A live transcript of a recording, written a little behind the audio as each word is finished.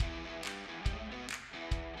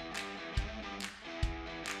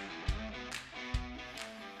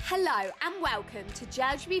Hello and welcome to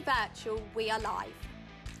JLGB Virtual We Are Live.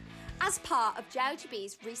 As part of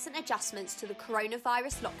JLGB's recent adjustments to the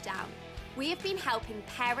coronavirus lockdown, we have been helping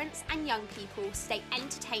parents and young people stay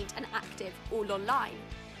entertained and active all online.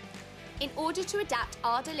 In order to adapt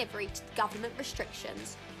our delivery to the government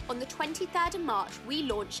restrictions, on the 23rd of March we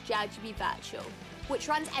launched JLGB Virtual, which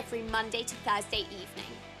runs every Monday to Thursday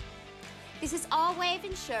evening. This is our way of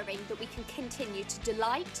ensuring that we can continue to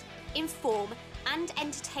delight, inform and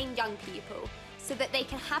entertain young people so that they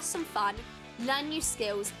can have some fun, learn new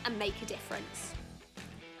skills and make a difference.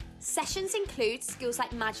 Sessions include skills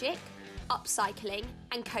like magic, upcycling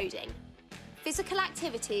and coding, physical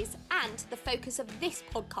activities and the focus of this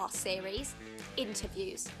podcast series,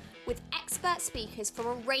 interviews, with expert speakers from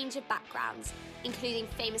a range of backgrounds, including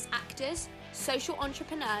famous actors, social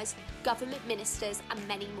entrepreneurs, government ministers and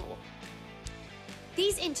many more.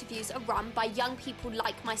 These interviews are run by young people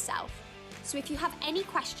like myself, so if you have any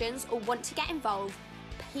questions or want to get involved,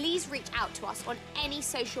 please reach out to us on any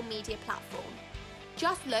social media platform.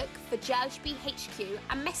 Just look for JLGB HQ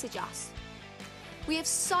and message us. We have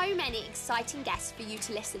so many exciting guests for you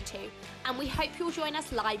to listen to, and we hope you'll join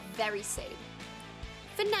us live very soon.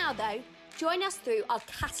 For now though, join us through our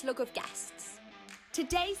catalogue of guests.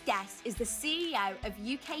 Today's guest is the CEO of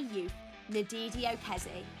UK Youth, Ndidi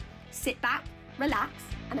Okezie. Sit back, relax,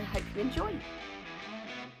 and I hope you enjoy.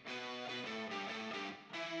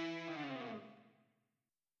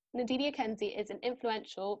 Ndidi Okezie is an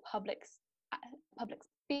influential public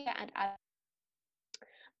speaker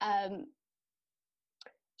and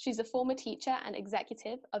she's a former teacher and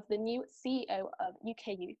executive of the new CEO of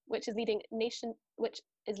UK Youth, which is leading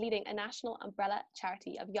a national umbrella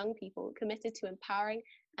charity of young people committed to empowering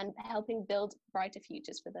and helping build brighter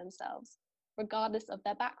futures for themselves, regardless of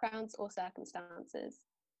their backgrounds or circumstances.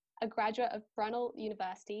 A graduate of Brunel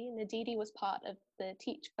University, Ndidi was part of the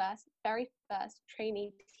very first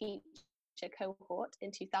trainee teacher cohort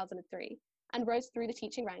in 2003 and rose through the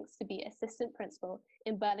teaching ranks to be assistant principal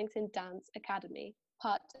in Burlington Dance Academy,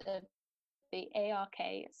 part of the ARK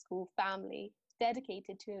school family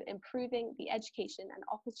dedicated to improving the education and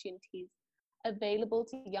opportunities available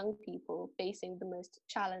to young people facing the most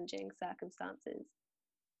challenging circumstances.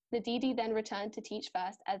 Ndidi then returned to Teach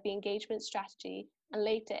First as the engagement strategy and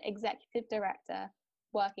later executive director,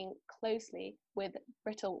 working closely with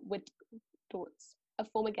Brittle Woodwards, a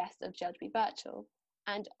former guest of JLGB Virtual,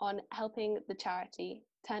 and on helping the charity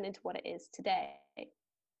turn into what it is today.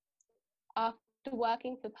 After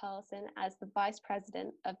working for Pearlson as the vice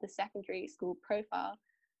president of the secondary school profile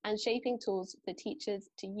and shaping tools for teachers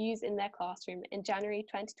to use in their classroom in January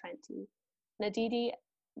 2020, Ndidi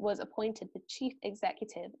was appointed the chief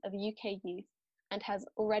executive of UK Youth and has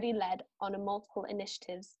already led on multiple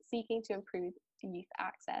initiatives seeking to improve youth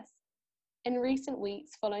access. In recent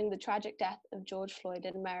weeks, following the tragic death of George Floyd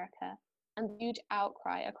in America and the huge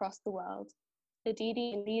outcry across the world,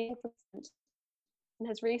 Ndidi is leading and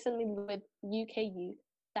has recently with UK Youth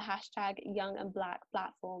the hashtag Young and Black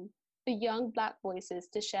platform for young Black voices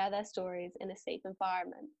to share their stories in a safe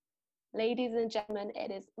environment. Ladies and gentlemen,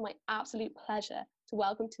 it is my absolute pleasure to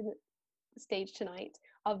welcome to the stage tonight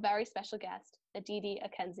our very special guest, Ndidi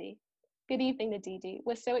Okezie. Good evening, Ndidi.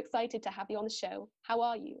 We're so excited to have you on the show. How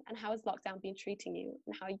are you? And how has lockdown been treating you?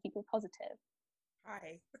 And how are you keeping positive?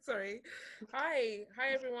 Hi,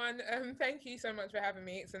 everyone. Thank you so much for having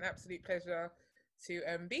me. It's an absolute pleasure to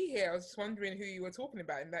be here. I was just wondering who you were talking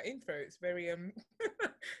about in that intro. It's very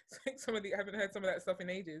it's like I haven't heard some of that stuff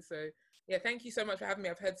in ages. So yeah, thank you so much for having me.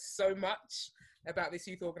 I've heard so much about this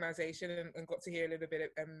youth organisation and got to hear a little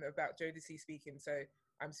bit about Jodeci speaking. So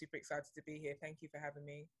I'm super excited to be here. Thank you for having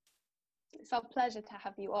me. It's our pleasure to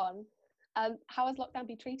have you on. How has lockdown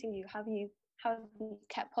been treating you? How have you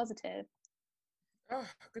kept positive? Oh,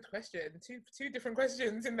 good question. Two different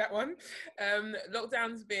questions in that one.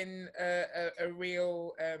 Lockdown's been a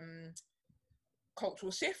real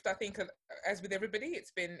cultural shift. I think, as with everybody,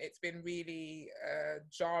 it's been really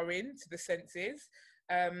jarring to the senses.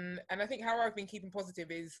 And I think how I've been keeping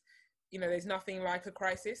positive is, there's nothing like a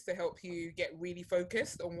crisis to help you get really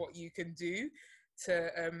focused on what you can do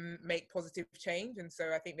to make positive change. And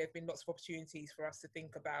so I think there've been lots of opportunities for us to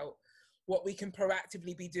think about what we can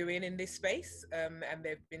proactively be doing in this space. And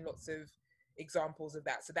there've been lots of examples of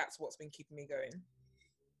that. So that's what's been keeping me going.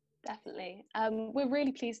 Definitely. We're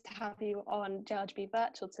really pleased to have you on JLGB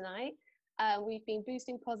Virtual tonight. We've been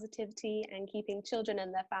boosting positivity and keeping children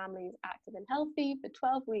and their families active and healthy for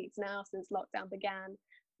 12 weeks now since lockdown began,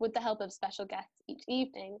 with the help of special guests each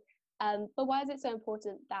evening. But why is it so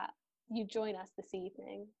important that you join us this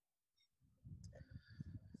evening?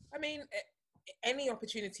 I mean, any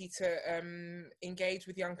opportunity to engage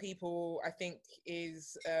with young people, I think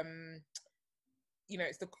is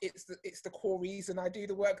it's the core reason I do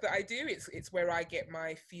the work that I do. It's where I get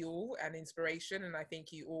my fuel and inspiration, and I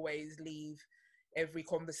think you always leave every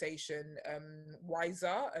conversation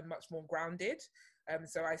wiser and much more grounded.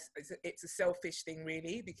 So it's a selfish thing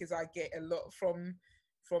really, because I get a lot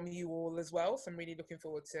from you all as well. So I'm really looking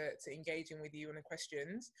forward to engaging with you on the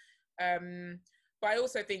questions. But I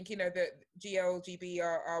also think, that JLGB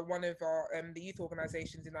are one of our the youth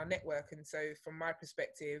organisations in our network, and so from my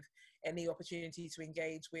perspective, any opportunity to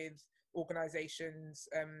engage with organisations,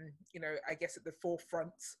 I guess at the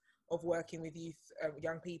forefront of working with youth,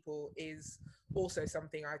 young people, is also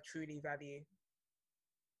something I truly value.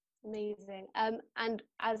 Amazing. And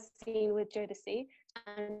as seen with Jodeci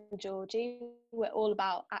and Georgie, we're all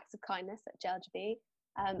about acts of kindness at JLGB.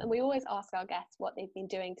 And we always ask our guests what they've been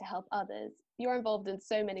doing to help others. You're involved in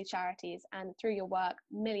so many charities, and through your work,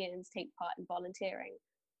 millions take part in volunteering.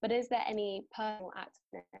 But is there any personal act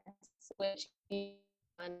of kindness which you've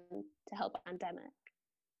done to help the pandemic?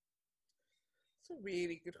 That's a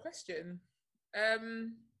really good question.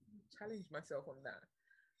 Challenge myself on that.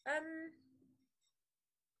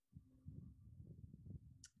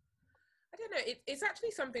 I don't know. It's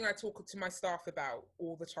actually something I talk to my staff about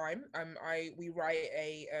all the time. We write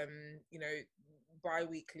a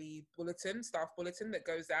bi-weekly staff bulletin that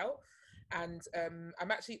goes out, and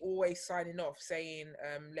I'm actually always signing off saying,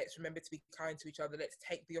 let's remember to be kind to each other. Let's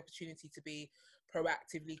take the opportunity to be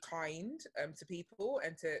proactively kind to people,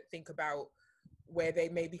 and to think about where they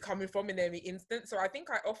may be coming from in every instance. So I think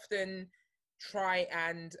I often try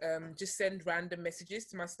and just send random messages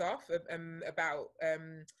to my staff about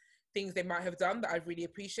things they might have done that I've really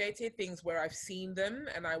appreciated, things where I've seen them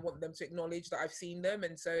and I want them to acknowledge that I've seen them.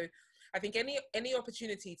 And so I think any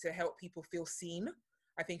opportunity to help people feel seen,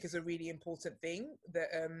 I think, is a really important thing, that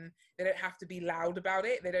they don't have to be loud about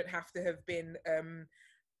it. They don't have to have been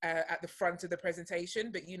at the front of the presentation,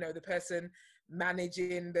 but the person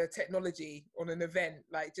managing the technology on an event,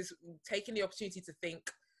 like just taking the opportunity to think,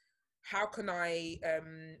 how can I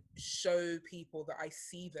show people that I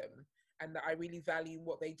see them and that I really value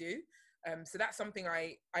what they do? So that's something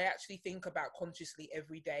I actually think about consciously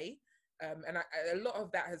every day. And a lot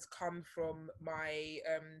of that has come from my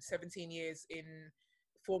 17 years in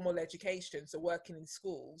formal education, so working in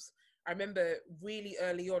schools. I remember really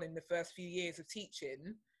early on in the first few years of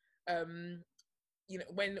teaching,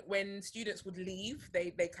 when students would leave,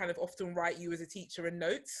 they kind of often write you as a teacher a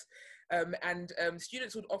note, and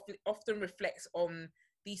students would often reflect on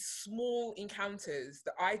these small encounters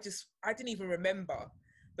that I didn't even remember,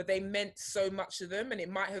 but they meant so much to them. And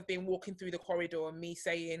it might have been walking through the corridor and me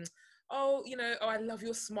saying, oh, I love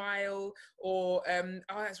your smile, or I'm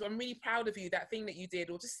really proud of you, that thing that you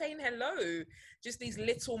did, or just saying hello. Just these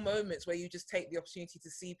little moments where you just take the opportunity to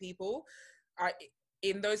see people.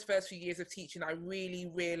 In those first few years of teaching, I really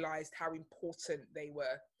realized how important they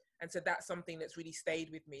were. And so that's something that's really stayed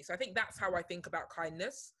with me. So I think that's how I think about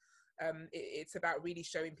kindness. It's about really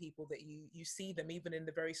showing people that you see them even in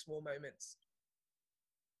the very small moments.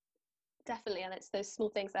 Definitely, and it's those small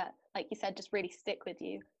things that, like you said, just really stick with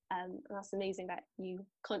you. And that's amazing that you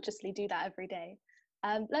consciously do that every day.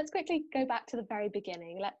 Let's quickly go back to the very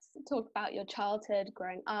beginning. Let's talk about your childhood,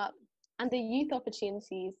 growing up, and the youth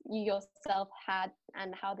opportunities you yourself had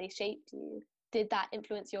and how they shaped you. Did that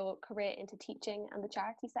influence your career into teaching and the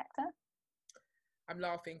charity sector? I'm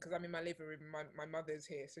laughing because I'm in my living room. My mother's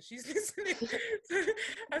here, so she's listening. So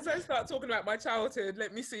as I start talking about my childhood,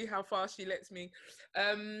 let me see how far she lets me.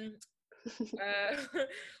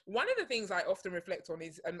 One of the things I often reflect on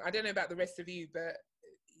is, I don't know about the rest of you, but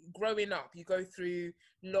growing up, you go through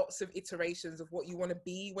lots of iterations of what you want to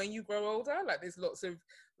be when you grow older. Like there's lots of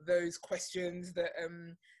those questions that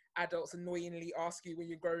adults annoyingly ask you when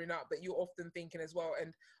you're growing up, but you're often thinking as well.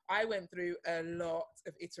 And I went through a lot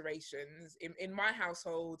of iterations. In my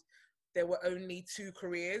household, there were only two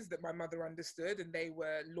careers that my mother understood, and they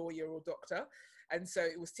were lawyer or doctor. And so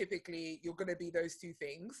it was typically, you're going to be those two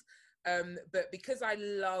things. But because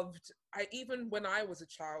even when I was a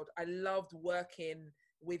child, I loved working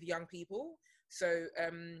with young people. So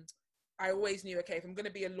I always knew, okay, if I'm going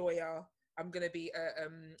to be a lawyer, I'm going to be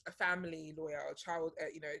a family lawyer, a child,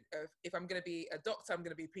 if I'm going to be a doctor, I'm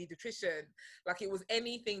going to be a pediatrician. Like it was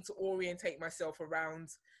anything to orientate myself around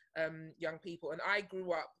young people. And I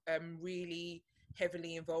grew up really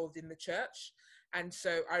heavily involved in the church. And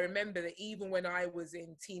so I remember that even when I was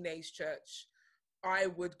in teenage church, I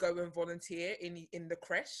would go and volunteer in the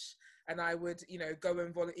creche, and I would, go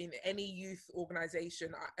and volunteer in any youth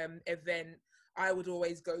organization event. I would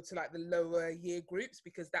always go to like the lower year groups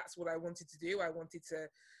because that's what I wanted to do. I wanted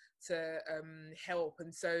to help.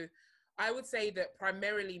 And so I would say that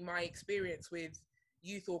primarily my experience with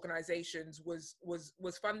youth organizations was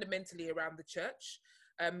fundamentally around the church.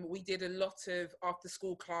 We did a lot of after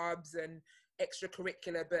school clubs and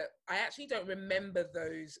extracurricular, but I actually don't remember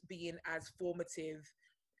those being as formative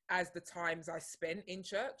as the times I spent in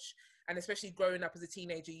church, and especially growing up as a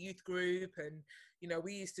teenager youth group. And, you know,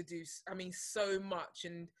 we used to do, I mean, so much.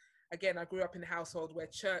 And again, I grew up in a household where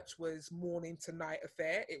church was morning to night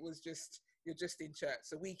affair. It was just, you're just in church.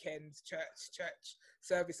 So weekends, church,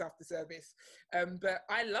 service after service. But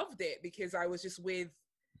I loved it because I was just with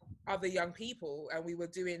other young people and we were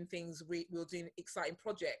doing things, we were doing exciting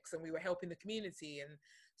projects and we were helping the community. And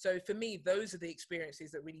so for me, those are the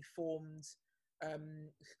experiences that really formed,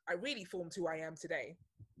 I really formed who I am today.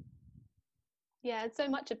 Yeah, and so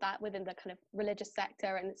much of that within the kind of religious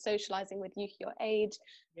sector and socializing with youth your age.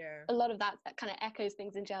 Yeah. A lot of that kind of echoes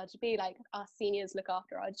things in JLGB, like our seniors look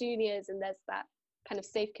after our juniors, and there's that kind of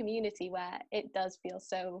safe community where it does feel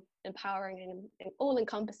so empowering and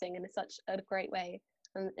all-encompassing in such a great way.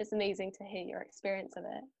 And it's amazing to hear your experience of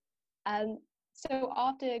it. So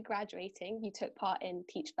after graduating, you took part in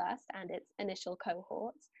Teach First and its initial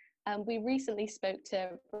cohorts. We recently spoke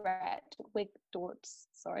to Brett Wigdorts,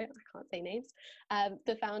 sorry, I can't say names,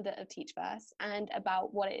 the founder of Teach First, and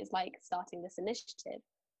about what it is like starting this initiative.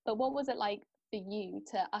 But what was it like for you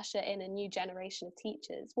to usher in a new generation of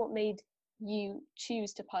teachers? What made you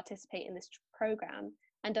choose to participate in this program?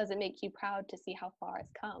 And does it make you proud to see how far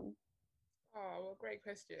it's come? Oh, well, great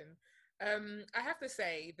question. I have to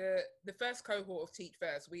say the first cohort of Teach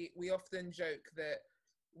First, we often joke that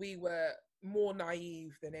we were more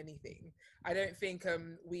naive than anything. I don't think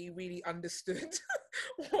we really understood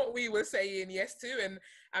what we were saying yes to,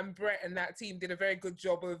 and Brett and that team did a very good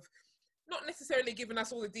job of not necessarily giving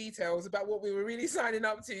us all the details about what we were really signing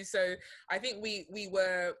up to. So I think we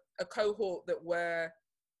were a cohort that were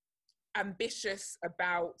ambitious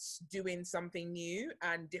about doing something new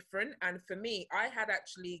and different. And for me, I had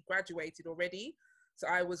actually graduated already, so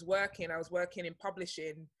I was working in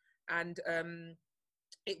publishing, and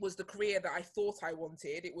it was the career that I thought I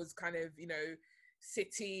wanted. It was kind of, you know,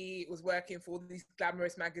 city, it was working for all these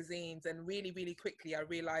glamorous magazines, and really, really quickly I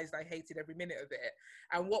realized I hated every minute of it.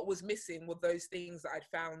 And what was missing were those things that I'd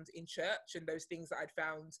found in church, and those things that I'd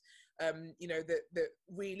found, you know, that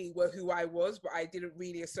really were who I was, but I didn't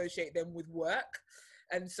really associate them with work.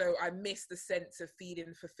 And so I missed the sense of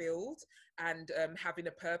feeling fulfilled and having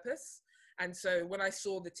a purpose. And so when I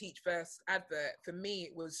saw the Teach First advert, for me,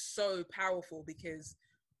 it was so powerful because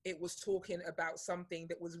it was talking about something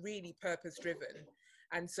that was really purpose driven.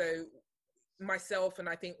 And so myself, and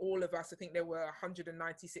I think all of us, I think there were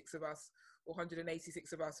 196 of us or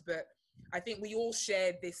 186 of us, but I think we all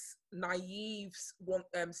shared this naive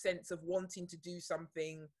sense of wanting to do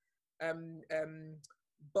something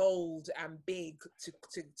bold and big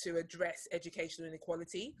to address educational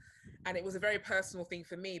inequality. And it was a very personal thing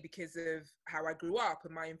for me because of how I grew up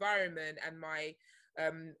and my environment and my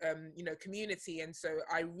you know, community. And so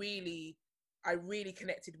I really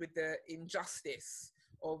connected with the injustice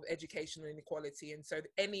of educational inequality. And so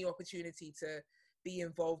any opportunity to be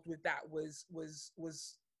involved with that was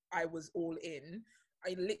I was all in.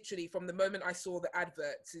 I literally, from the moment I saw the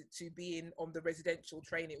advert to being on the residential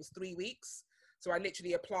train, it was 3 weeks. So I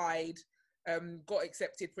literally applied, got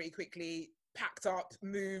accepted pretty quickly, packed up,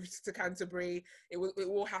 moved to Canterbury. It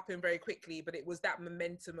all happened very quickly, but it was that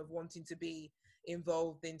momentum of wanting to be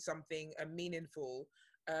involved in something meaningful.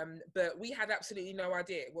 But we had absolutely no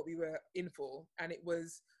idea what we were in for. And it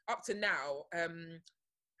was up to now,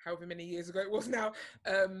 however many years ago it was now,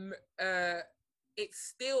 it's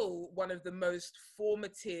still one of the most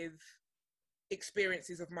formative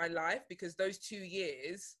experiences of my life, because those 2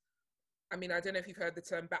 years, I mean, I don't know if you've heard the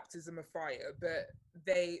term baptism of fire, but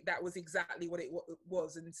that was exactly what it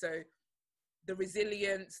was. And so the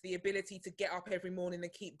resilience, the ability to get up every morning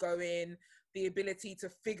and keep going, the ability to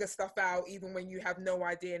figure stuff out even when you have no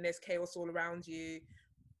idea and there's chaos all around you,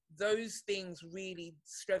 those things really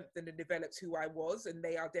strengthened and developed who I was. And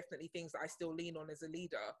they are definitely things that I still lean on as a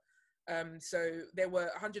leader. So there were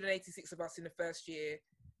 186 of us in the first year.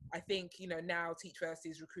 I think, you know, now Teach First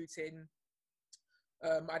is recruiting,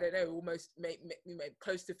 I don't know, almost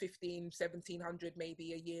close to 1,700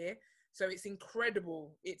 maybe a year. So it's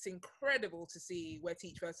incredible. It's incredible to see where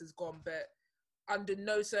Teach First has gone. But under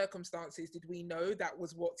no circumstances did we know that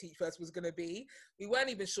was what Teach First was going to be. We weren't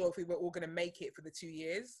even sure if we were all going to make it for the 2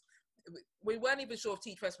 years. We weren't even sure if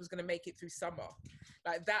Teach First was going to make it through summer.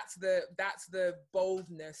 Like that's the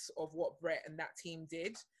boldness of what Brett and that team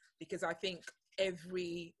did, because I think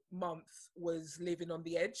every month was living on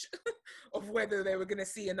the edge of whether they were going to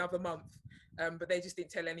see another month. But they just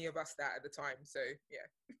didn't tell any of us that at the time. So, yeah.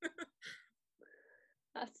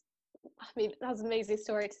 That's an amazing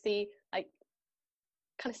story to see, like,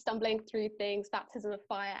 kind of stumbling through things, baptism of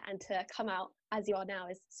fire, and to come out as you are now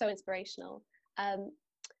is so inspirational.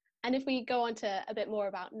 And if we go on to a bit more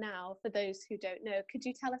about now, for those who don't know, could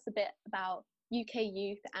you tell us a bit about UK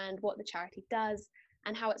Youth and what the charity does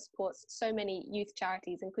and how it supports so many youth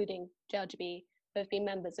charities, including JLGB, who have been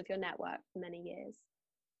members of your network for many years?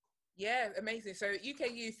 Yeah, amazing. So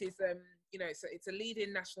UK Youth is, it's a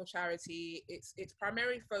leading national charity. Its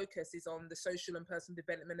primary focus is on the social and personal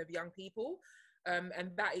development of young people.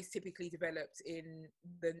 And that is typically developed in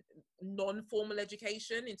the non-formal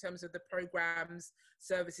education in terms of the programs,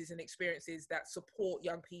 services and experiences that support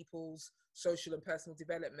young people's social and personal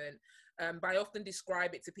development. But I often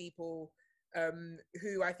describe it to people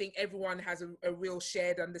who I think everyone has a real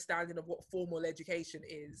shared understanding of what formal education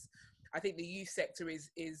is. I think the youth sector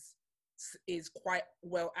is quite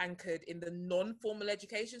well anchored in the non-formal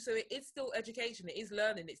education. So it is still education, it is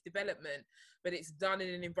learning, it's development, but it's done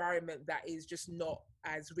in an environment that is just not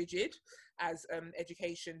as rigid as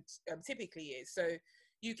education typically is. So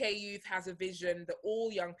UK Youth has a vision that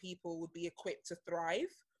all young people would be equipped to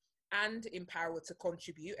thrive and empowered to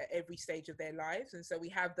contribute at every stage of their lives. And so we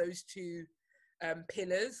have those two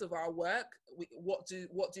pillars of our work. What do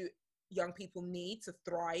young people need to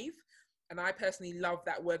thrive? And I personally love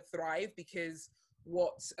that word thrive, because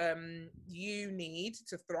what you need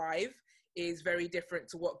to thrive is very different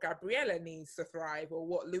to what Gabriella needs to thrive, or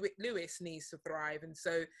what Lewis needs to thrive. And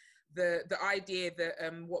so the idea that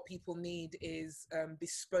what people need is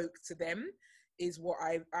bespoke to them is what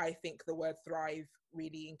I think the word thrive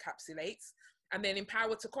really encapsulates. And then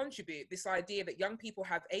empowered to contribute, this idea that young people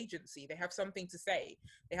have agency, they have something to say,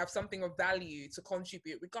 they have something of value to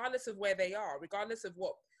contribute, regardless of where they are, regardless of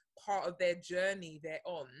what part of their journey they're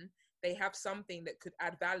on. They have something that could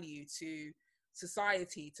add value to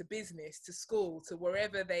society, to business, to school, to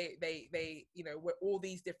wherever they we're all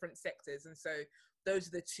these different sectors. And so those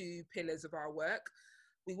are the two pillars of our work.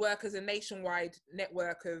 We work as a nationwide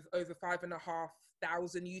network of over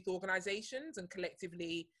 5,500 youth organizations, and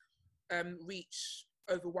collectively reach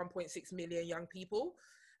over 1.6 million young people.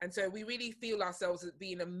 And so we really feel ourselves as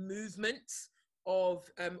being a movement of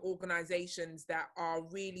organizations that are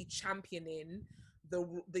really championing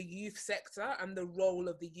the youth sector and the role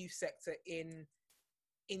of the youth sector in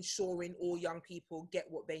ensuring all young people get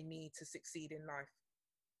what they need to succeed in life.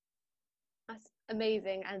 That's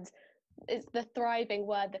amazing. And it's the thriving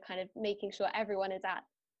word, the kind of making sure everyone is at,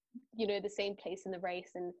 the same place in the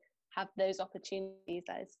race and have those opportunities.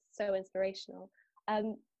 That is so inspirational.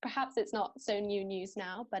 Perhaps it's not so new news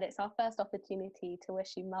now, but it's our first opportunity to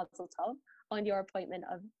wish you Mazel Tov on your appointment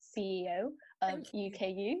of CEO of UK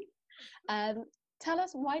Youth. Tell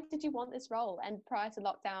us, why did you want this role? And prior to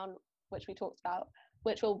lockdown, which we'll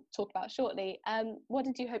talk about shortly, what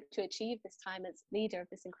did you hope to achieve this time as leader of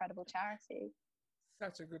this incredible charity?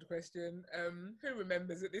 Such a good question. Who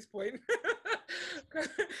remembers at this point?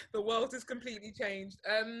 The world has completely changed.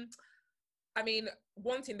 I mean,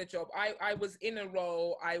 wanting the job, I was in a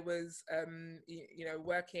role, I was,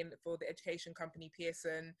 working for the education company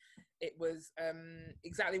Pearson. It was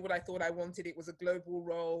exactly what I thought I wanted. It was a global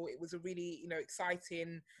role. It was a really,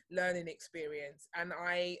 exciting learning experience. And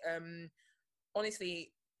I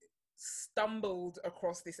honestly stumbled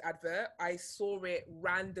across this advert. I saw it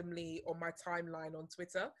randomly on my timeline on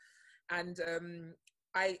Twitter. And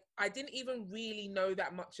I didn't even really know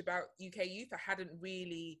that much about UK Youth. I hadn't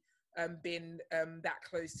really been that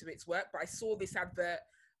close to its work, but I saw this advert.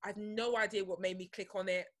 I have no idea what made me click on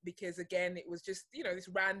it, because again, it was just, this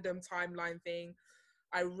random timeline thing.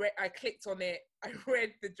 I clicked on it, I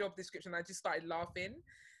read the job description, I just started laughing,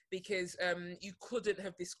 because you couldn't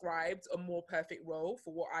have described a more perfect role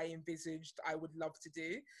for what I envisaged I would love to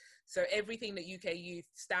do. So everything that UK Youth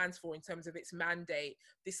stands for in terms of its mandate,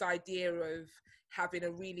 this idea of having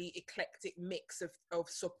a really eclectic mix of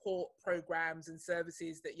support programs and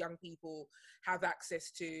services that young people have access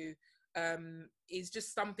to, is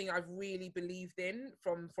just something I've really believed in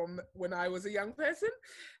from when I was a young person.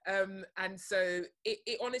 And so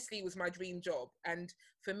it honestly was my dream job. And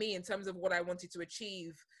for me, in terms of what I wanted to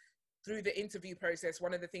achieve through the interview process,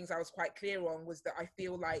 one of the things I was quite clear on was that I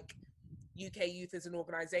feel like UK Youth as an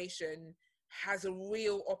organisation has a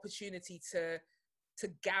real opportunity to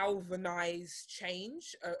galvanise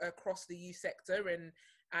change across the youth sector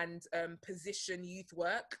and position youth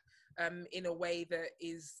work in a way that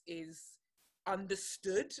is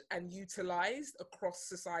understood and utilised across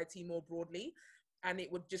society more broadly. and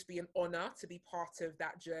it would just be an honor to be part of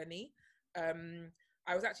that journey.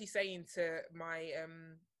 I was actually saying to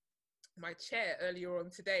my chair earlier on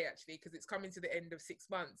today, actually, because it's coming to the end of 6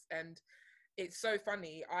 months, and it's so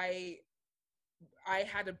funny. I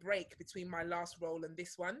had a break between my last role and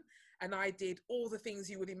this one, and I did all the things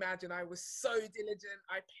you would imagine. I was so diligent.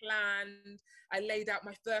 I planned. I laid out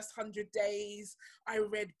my first 100 days. I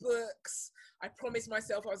read books. I promised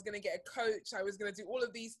myself I was going to get a coach. I was going to do all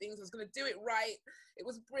of these things. I was going to do it right. It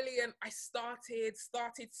was brilliant. I started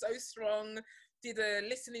so strong, did a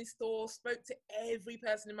listening tour, spoke to every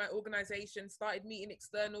person in my organization, started meeting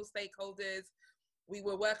external stakeholders. We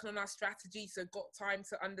were working on our strategy, so got time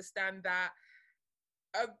to understand that.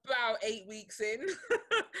 About 8 weeks in,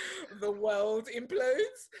 the world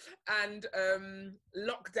implodes, and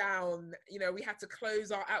lockdown, you know, we had to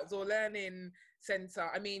close our outdoor learning center.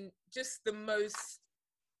 I mean, just the most,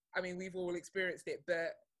 I mean, we've all experienced it,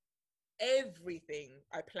 but everything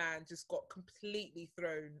I planned just got completely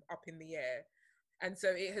thrown up in the air. And so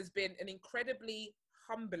it has been an incredibly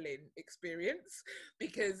humbling experience,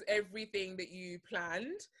 because everything that you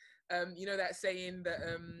planned, you know that saying that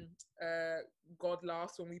God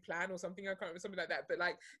laughs when we plan, or something, I can't remember, something like that, but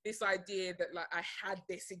like this idea that like I had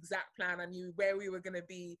this exact plan, I knew where we were going to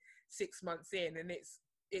be 6 months in, and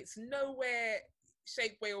it's nowhere,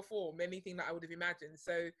 shape, way or form anything that I would have imagined.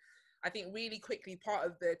 So I think really quickly part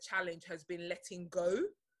of the challenge has been letting go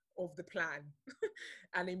of the plan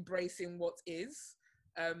and embracing what is.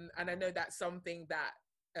 And I know that's something that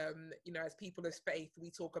you know, as people of faith, we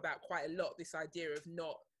talk about quite a lot, this idea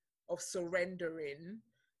of surrendering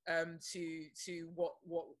to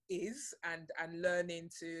what is, and learning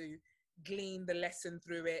to glean the lesson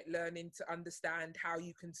through it, learning to understand how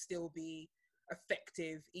you can still be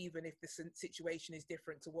effective even if the situation is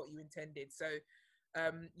different to what you intended. So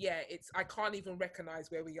yeah, I can't even recognize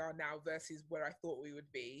where we are now versus where I thought we would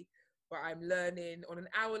be, but I'm learning on an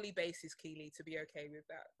hourly basis, Keely, to be okay with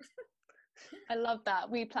that. I love that.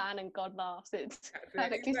 We plan and God laughs. It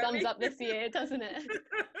perfectly sums up this year, doesn't it?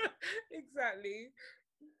 Exactly.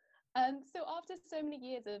 So after so many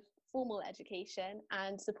years of formal education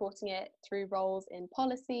and supporting it through roles in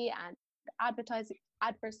policy and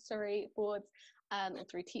advisory boards, and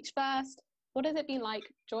through Teach First, what has it been like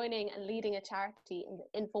joining and leading a charity in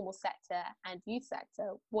the informal sector and youth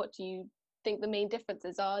sector? What do you think the main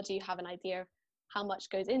differences are? Do you have an idea of how much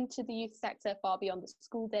goes into the youth sector far beyond the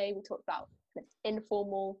school day? We talked about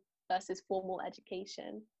informal versus formal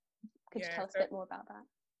education. Could you tell us a bit more about that?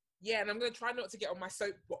 Yeah, and I'm going to try not to get on my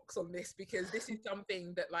soapbox on this, because this is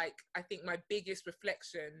something that, like, I think my biggest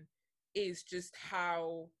reflection is just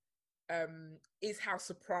how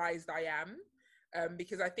surprised I am.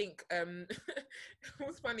 Because I think it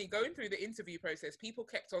was funny going through the interview process, people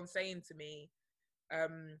kept on saying to me,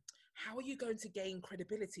 how are you going to gain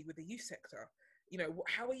credibility with the youth sector? You know,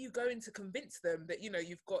 how are you going to convince them that, you know,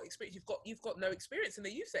 you've got experience, you've got no experience in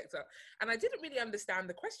the youth sector? And I didn't really understand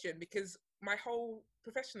the question, because my whole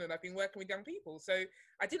profession, I've been working with young people, so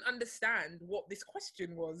I didn't understand what this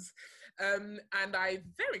question was. And I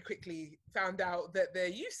very quickly found out that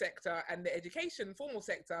the youth sector and the education formal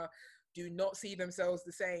sector do not see themselves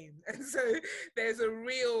the same. And so there's a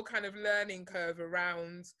real kind of learning curve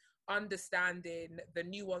around understanding the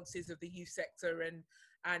nuances of the youth sector,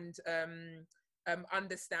 and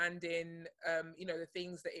understanding you know, the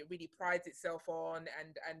things that it really prides itself on,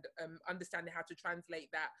 and understanding how to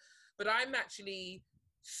translate that. But I'm actually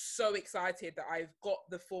so excited that I've got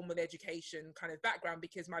the formal education kind of background,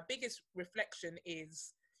 because my biggest reflection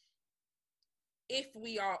is, if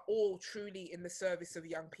we are all truly in the service of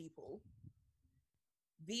young people,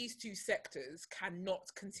 these two sectors cannot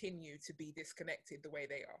continue to be disconnected the way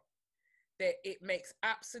they are. It makes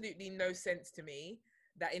absolutely no sense to me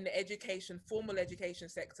that in the formal education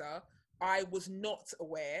sector, I was not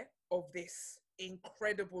aware of this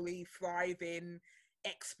incredibly thriving,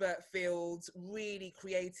 expert fields, really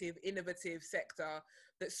creative, innovative sector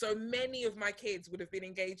that so many of my kids would have been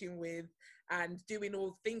engaging with and doing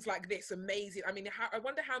all things like this. Amazing. I mean, I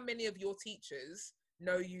wonder how many of your teachers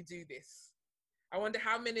know you do this. I wonder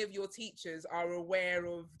how many of your teachers are aware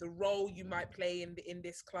of the role you might play in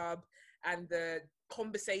this club and the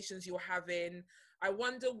conversations you're having. I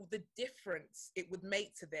wonder the difference it would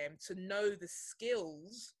make to them to know the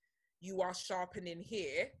skills you are sharpening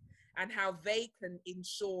here, and how they can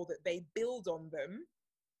ensure that they build on them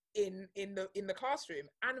in the classroom,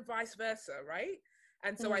 and vice versa, right?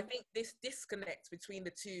 And so I think this disconnect between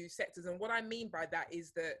the two sectors, and what I mean by that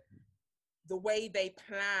is that the way they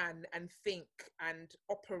plan and think and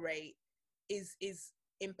operate is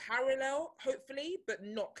in parallel, hopefully, but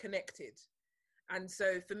not connected. And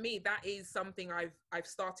so for me, that is something I've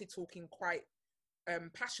started talking quite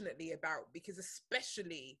passionately about, because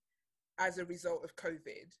especially as a result of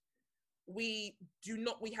COVID, we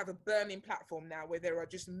have a burning platform now where there are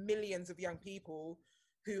just millions of young people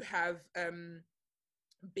who have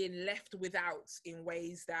been left without in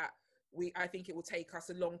ways that I think it will take us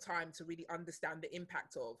a long time to really understand the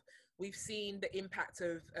impact of. We've seen the impact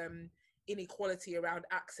of inequality around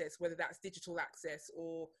access, whether that's digital access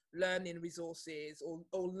or learning resources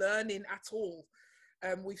or learning at all.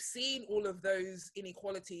 We've seen all of those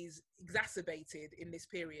inequalities exacerbated in this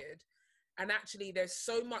period. And actually, there's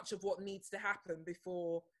so much of what needs to happen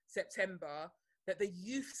before September that the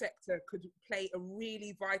youth sector could play a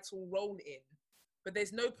really vital role in. But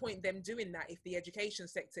there's no point them doing that if the education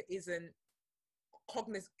sector isn't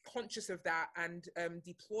conscious of that and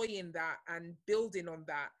deploying that and building on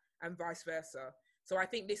that, and vice versa. So I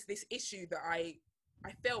think this issue that I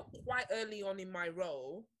felt quite early on in my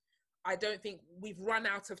role, I don't think we've run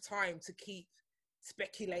out of time to keep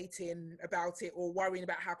speculating about it or worrying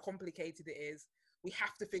about how complicated it is. We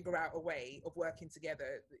have to figure out a way of working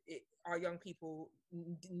together. Our young people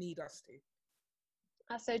need us to.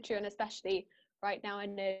 That's so true, and especially right now, I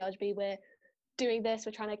know JLGB, we're doing this,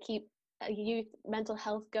 we're trying to keep youth mental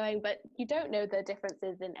health going, but you don't know the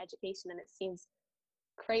differences in education, and it seems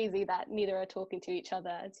crazy that neither are talking to each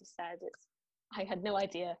other. As you said, I had no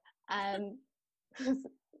idea.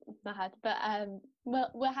 Mad. But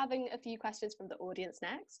we're having a few questions from the audience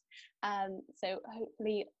next. So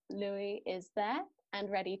hopefully Louis is there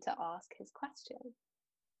and ready to ask his question.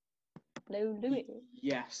 Hello, Louis.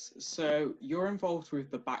 Yes, so you're involved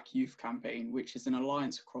with the Back Youth campaign, which is an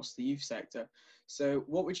alliance across the youth sector. So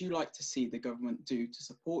what would you like to see the government do to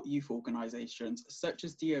support youth organisations such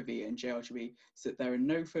as DOV and JLGB so that there are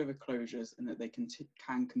no further closures and that they can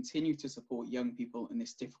continue to support young people in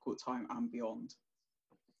this difficult time and beyond?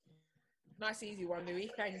 Nice, easy one,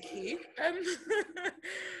 Louis. Thank you. I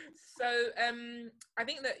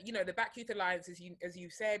think that, the Back Youth Alliance, as you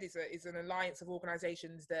said, is an alliance of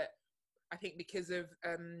organisations that I think because of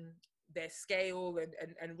their scale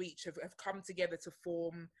and reach have come together to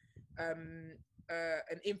form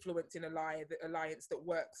an influencing alliance that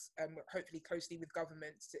works hopefully closely with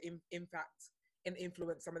governments to impact and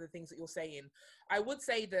influence some of the things that you're saying. I would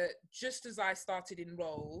say that just as I started in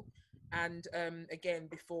role, and again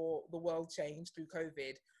before the world changed through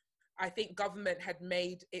COVID, I think government had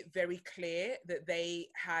made it very clear that they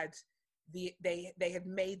had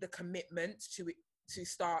made the commitment to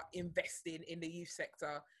start investing in the youth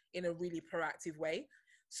sector in a really proactive way.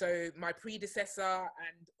 So my predecessor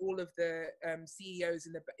and all of the CEOs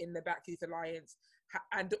in the Back Youth Alliance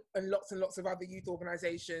and lots of other youth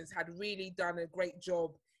organisations had really done a great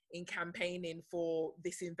job in campaigning for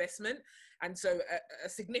this investment. And so a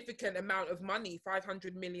significant amount of money,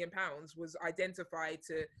 £500 million, was identified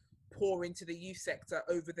to pour into the youth sector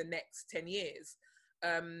over the next 10 years.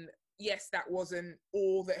 Yes, that wasn't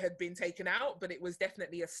all that had been taken out, but it was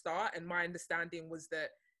definitely a start. And my understanding was that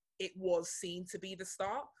it was seen to be the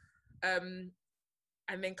start. And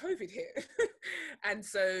then COVID hit. And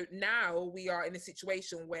so now we are in a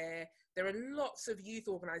situation where there are lots of youth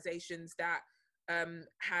organizations that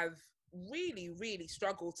have really, really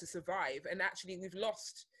struggled to survive. And actually we've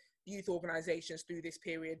lost youth organizations through this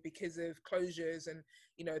period because of closures and,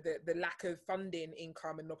 the lack of funding,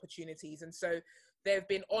 income and opportunities. And so there have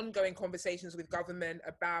been ongoing conversations with government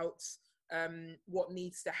about what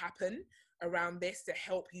needs to happen around this to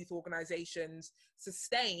help youth organizations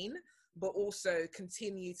sustain, but also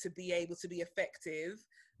continue to be able to be effective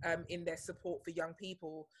in their support for young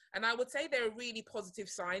people. And I would say there are really positive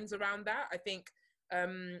signs around that. I think,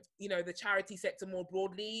 the charity sector more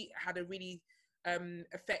broadly had a really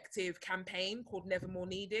effective campaign called Never More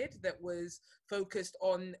Needed that was focused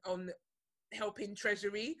on helping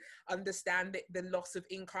Treasury understand the loss of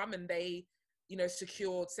income, and they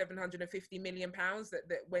secured £750 million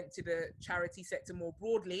that went to the charity sector more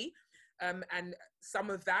broadly, and some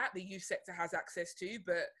of that the youth sector has access to,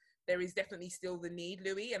 but there is definitely still the need,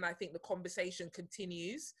 Louis, and I think the conversation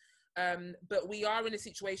continues, but we are in a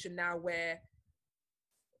situation now where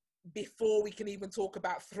before we can even talk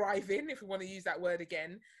about thriving, if we want to use that word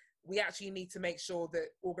again, we actually need to make sure that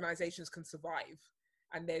organizations can survive.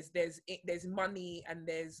 And there's money and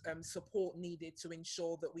there's support needed to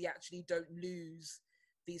ensure that we actually don't lose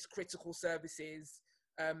these critical services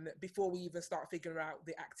before we even start figuring out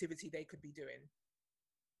the activity they could be doing.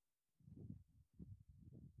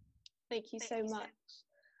 Thank you so much,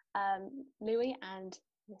 Louis, and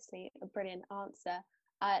obviously a brilliant answer.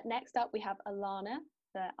 Next up, we have Alana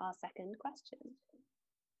for our second question.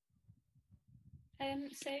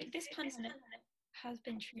 So this pandemic has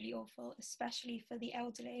been truly awful, especially for the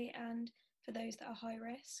elderly and for those that are high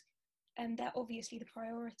risk. And they're obviously the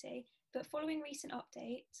priority. But following recent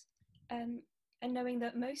updates, and knowing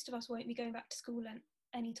that most of us won't be going back to school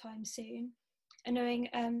anytime soon, and knowing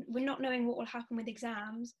we're not knowing what will happen with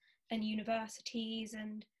exams and universities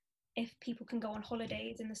and if people can go on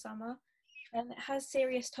holidays in the summer, it has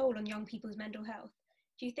serious toll on young people's mental health.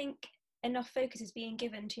 Do you think enough focus is being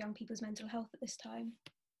given to young people's mental health at this time?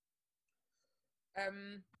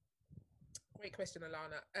 Great question,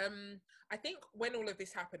 Alana. I think when all of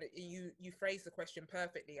this happened, you phrased the question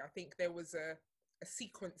perfectly. I think there was a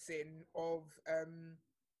sequencing of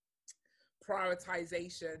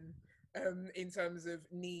prioritization in terms of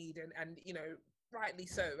need, and rightly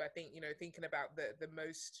so. I think thinking about the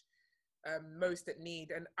most at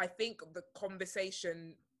need, and I think the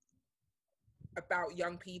conversation about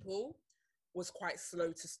young people was quite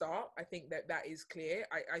slow to start. I think that is clear.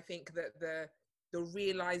 I think that the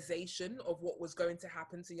realization of what was going to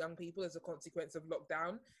happen to young people as a consequence of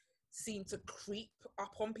lockdown seemed to creep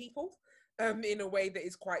up on people in a way that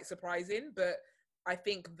is quite surprising. But I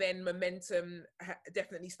think then momentum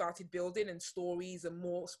definitely started building, and stories and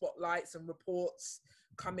more spotlights and reports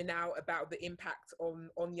coming out about the impact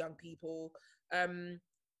on young people.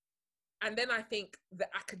 And then I think the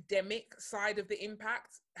academic side of the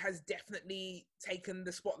impact has definitely taken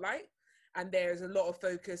the spotlight. And there's a lot of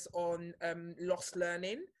focus on lost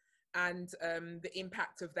learning and the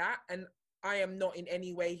impact of that. And I am not in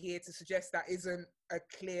any way here to suggest that isn't a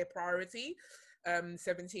clear priority.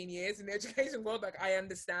 17 years in the education world, like, I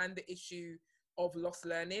understand the issue of lost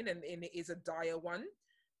learning, and it is a dire one.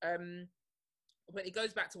 But it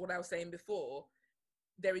goes back to what I was saying before.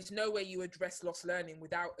 There is no way you address lost learning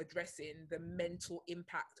without addressing the mental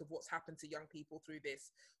impact of what's happened to young people through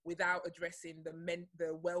this, without addressing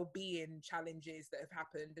the well-being challenges that have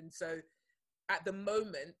happened. And so at the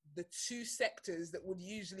moment, the two sectors that would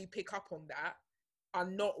usually pick up on that are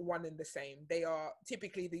not one and the same. They are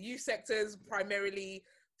typically the youth sectors, primarily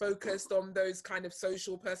focused on those kind of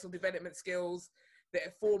social, personal development skills. The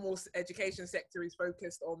formal education sector is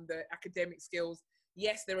focused on the academic skills.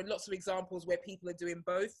 Yes, there are lots of examples where people are doing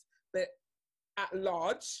both, but at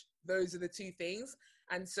large, those are the two things.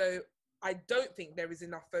 And so I don't think there is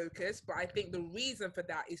enough focus, but I think the reason for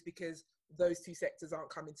that is because those two sectors aren't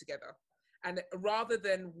coming together. And rather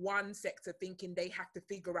than one sector thinking they have to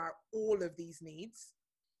figure out all of these needs,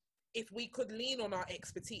 if we could lean on our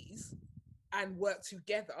expertise and work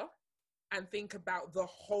together and think about the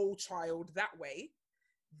whole child that way,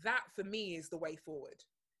 that for me is the way forward.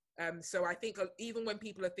 So I think even when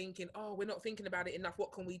people are thinking, oh, we're not thinking about it enough,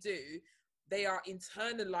 what can we do? They are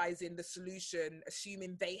internalizing the solution,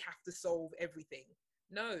 assuming they have to solve everything.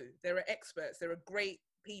 No, there are experts, there are great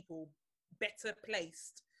people better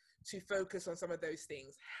placed to focus on some of those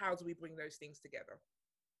things. How do we bring those things together?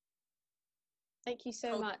 Thank you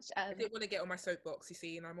so much. I didn't want to get on my soapbox, you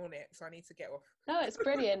see, and I'm on it, so I need to get off. No, it's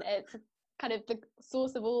brilliant. It's kind of the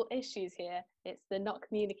source of all issues here. It's the not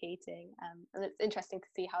communicating, and it's interesting to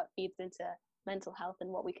see how it feeds into mental health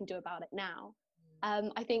and what we can do about it now.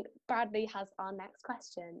 I think Bradley has our next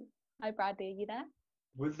question. Hi Bradley, are you there?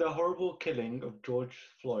 With the horrible killing of George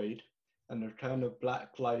Floyd and the return of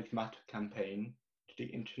Black Lives Matter campaign to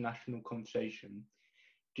the international conversation,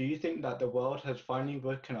 do you think that the world has finally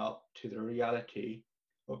woken up to the reality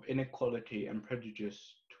of inequality and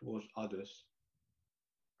prejudice towards others?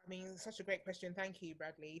 I mean, such a great question. Thank you,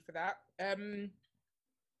 Bradley, for that.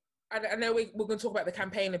 I know we're going to talk about the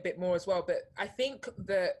campaign a bit more as well, but I think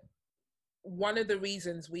that one of the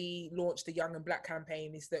reasons we launched the Young and Black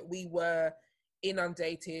campaign is that we were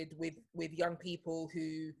inundated with young people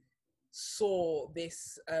who saw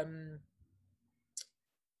this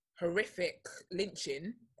horrific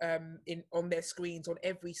lynching on their screens, on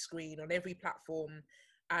every platform,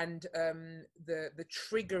 and the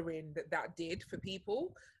triggering that did for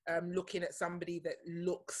people, looking at somebody that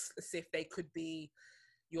looks as if they could be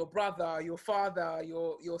your brother, your father,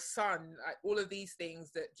 your son, all of these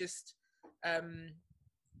things that just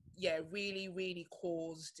really, really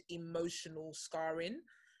caused emotional scarring.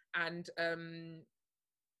 And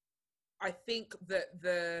I think that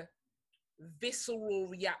the visceral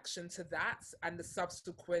reaction to that and the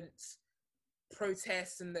subsequent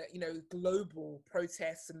protests and the global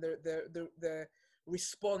protests and the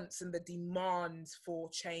response and the demands for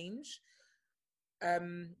change,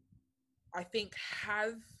 I think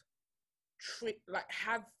have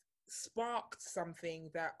sparked something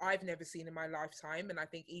that I've never seen in my lifetime. And I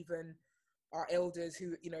think even our elders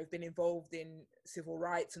who have been involved in civil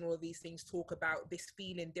rights and all of these things talk about this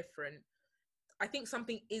feeling different. I think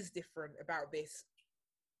something is different about this.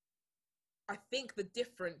 I think the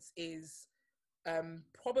difference is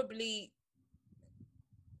probably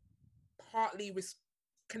partly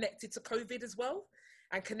connected to COVID as well,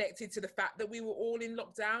 and connected to the fact that we were all in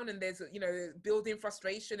lockdown, and there's, you know, building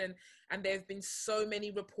frustration, and there's been so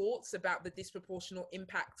many reports about the disproportionate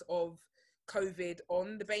impact of COVID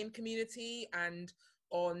on the BAME community and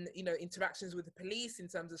on, you know, interactions with the police in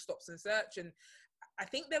terms of stops and search. And I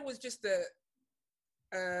think there was just a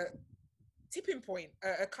tipping point,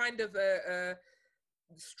 a kind of a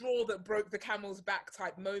straw that broke the camel's back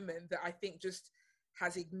type moment that I think just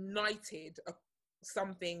has ignited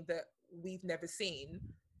something that we've never seen.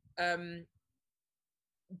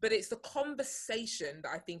 But it's the conversation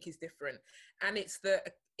that I think is different, and it's the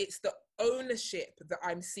ownership that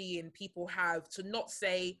I'm seeing people have to not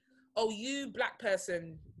say, oh, you black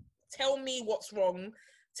person, tell me what's wrong,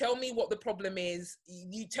 tell me what the problem is,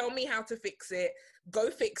 you tell me how to fix it, go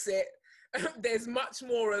fix it. There's much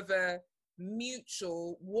more of a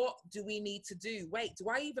mutual, what do we need to do? Wait, do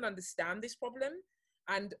I even understand this problem?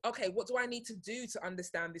 And okay, what do I need to do to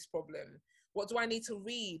understand this problem? What do I need to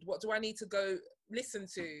read? What do I need to go listen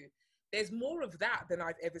to? There's more of that than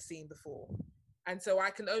I've ever seen before. And so I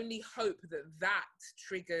can only hope that that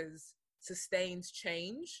triggers sustained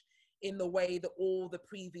change in the way that all the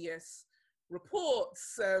previous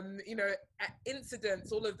reports, you know,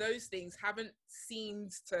 incidents, all of those things haven't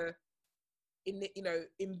seemed to, you know,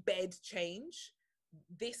 embed change.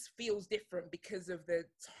 This feels different because of the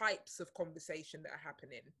types of conversation that are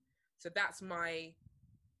happening. So that's my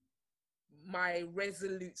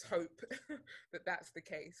resolute hope that that's the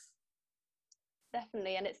case.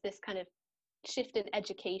 Definitely. And it's this kind of shift in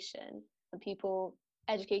education and people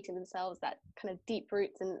educating themselves, that kind of deep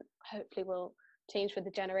roots, and hopefully will change for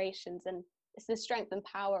the generations. And it's the strength and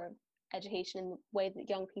power of education in the way that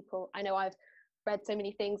young people, I know I've read so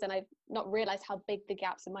many things and I've not realized how big the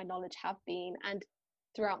gaps in my knowledge have been. And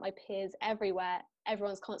throughout my peers everywhere,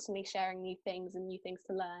 everyone's constantly sharing new things and new things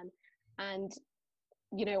to learn. And,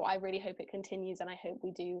 you know, I really hope it continues, and I hope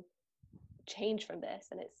we do change from this.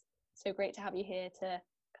 And it's so great to have you here to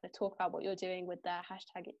kind of talk about what you're doing with the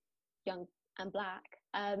hashtag Young and Black.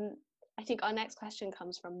 I think our next question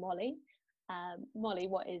comes from Molly. Molly,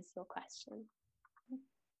 what is your question?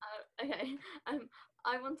 Okay,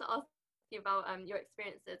 I want to ask you about your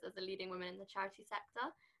experiences as a leading woman in the charity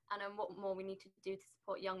sector, and what more we need to do to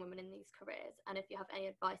support young women in these careers, and if you have any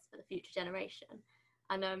advice for the future generation.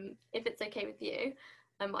 And if it's okay with you,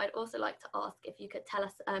 I'd also like to ask if you could tell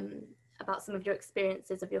us about some of your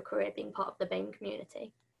experiences of your career being part of the BAME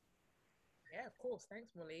community. Yeah, of course.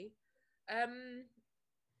 Thanks, Molly.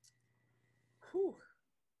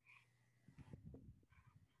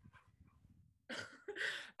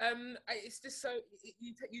 It's just so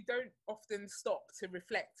you don't often stop to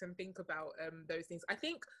reflect and think about those things. I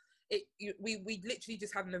think we literally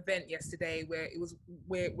just had an event yesterday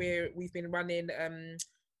where we've been running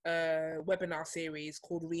a webinar series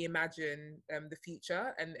called Reimagine the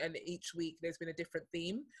Future, and each week there's been a different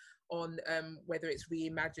theme on whether it's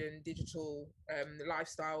reimagine digital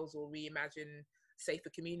lifestyles or reimagine safer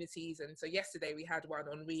communities. And so yesterday we had one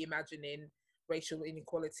on reimagining racial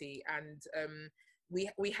inequality, and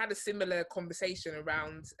we had a similar conversation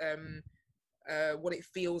around what it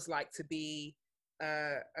feels like to be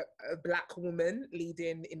a Black woman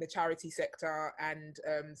leading in the charity sector, and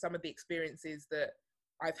some of the experiences that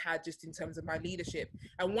I've had just in terms of my leadership.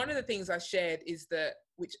 And one of the things I shared is that,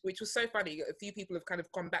 which was so funny, a few people have kind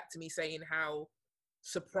of come back to me saying how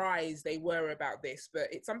surprised they were about this, but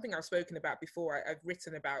it's something I've spoken about before, I've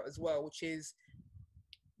written about as well, which is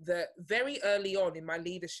that very early on in my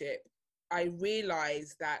leadership, I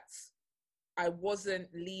realized that I wasn't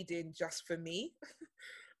leading just for me.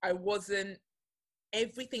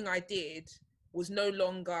 Everything I did was no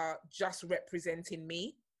longer just representing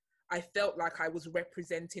me. I felt like I was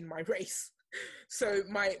representing my race. So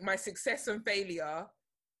my success and failure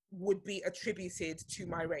would be attributed to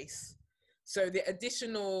my race. So the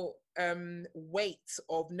additional weight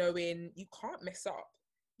of knowing you can't mess up,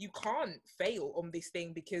 you can't fail on this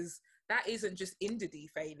thing, because that isn't just Ndidi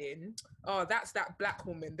failing. Oh, that's that Black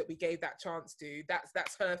woman that we gave that chance to.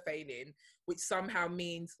 That's her failing, which somehow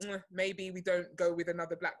means maybe we don't go with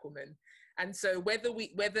another Black woman. And so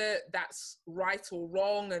whether that's right or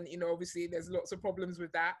wrong, and, you know, obviously there's lots of problems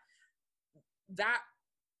with that, that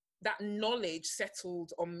knowledge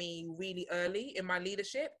settled on me really early in my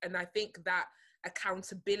leadership. And I think that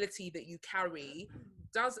accountability that you carry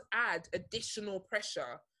does add additional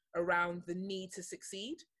pressure around the need to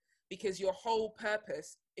succeed, because your whole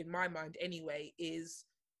purpose, in my mind anyway, is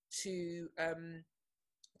to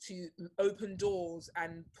to open doors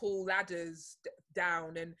and pull ladders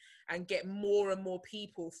down and get more and more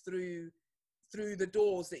people through the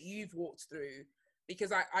doors that you've walked through,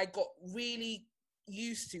 because I got really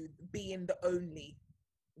used to being the only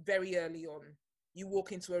very early on. You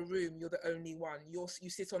walk into a room, you're the only one. You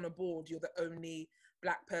sit on a board, you're the only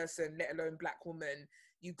Black person, let alone Black woman.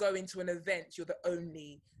 You go into an event, you're the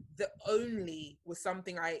only. The only was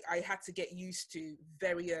something I had to get used to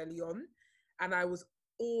very early on. And I was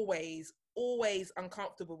always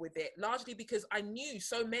uncomfortable with it, largely because I knew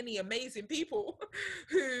so many amazing people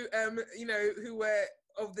who, who were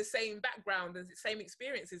of the same background and the same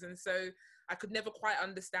experiences. And so I could never quite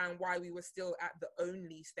understand why we were still at the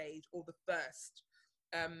only stage or the first.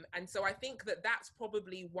 And so I think that that's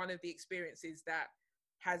probably one of the experiences that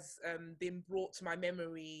has been brought to my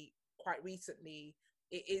memory quite recently.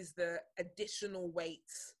 It is the additional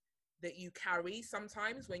weight that you carry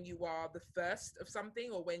sometimes when you are the first of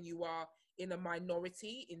something, or when you are in a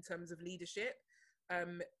minority in terms of leadership.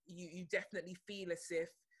 You definitely feel as if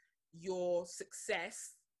your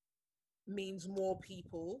success means more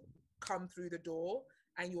people come through the door,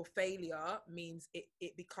 and your failure means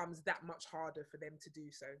it becomes that much harder for them to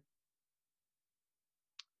do so.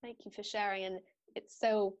 Thank you for sharing. And it's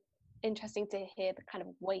so interesting to hear the kind of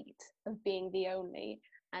weight of being the only,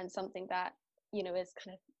 and something that, you know, is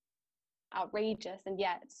kind of outrageous and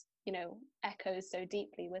yet, you know, echoes so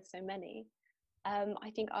deeply with so many.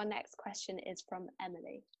 I think our next question is from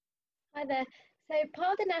Emily. Hi there. So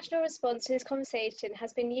part of the national response to this conversation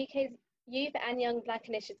has been UK's Youth and Young Black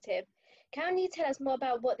Initiative. Can you tell us more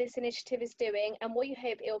about what this initiative is doing and what you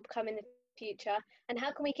hope it will become in the future, and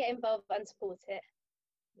how can we get involved and support it?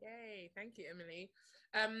 Yay, thank you, Emily.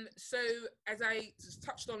 So as I just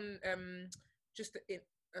touched on just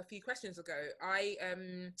a few questions ago,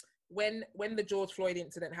 when the George Floyd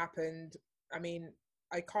incident happened, I mean,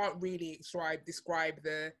 I can't really describe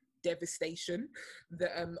the devastation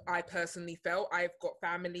that I personally felt. I've got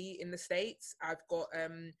family in the States. I've got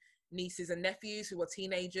nieces and nephews who are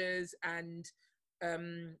teenagers, and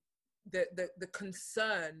the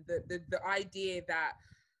concern, the idea that,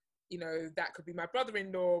 you know, that could be my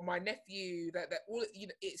brother-in-law, my nephew, that all, you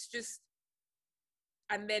know, it's just,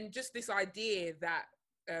 and then just this idea that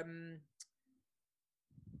there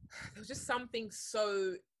was just something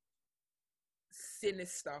so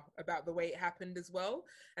sinister about the way it happened as well.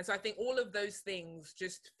 And so I think all of those things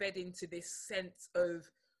just fed into this sense of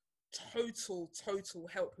total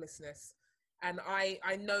helplessness. And I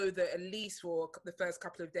know that at least for the first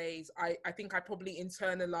couple of days, I think I probably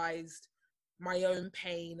internalized my own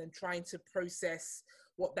pain and trying to process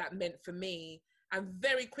what that meant for me. And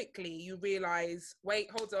very quickly you realize,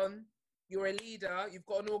 wait, hold on, you're a leader, you've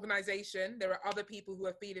got an organization, there are other people who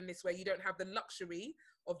are feeling this way. You don't have the luxury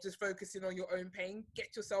of just focusing on your own pain.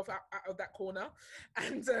 Get yourself out of that corner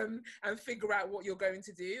and figure out what you're going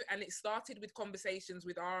to do. And it started with conversations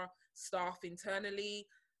with our staff internally.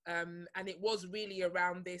 And it was really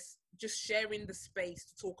around this, just sharing the space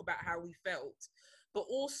to talk about how we felt, but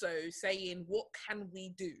also saying, what can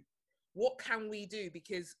we do? What can we do?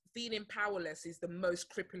 Because feeling powerless is the most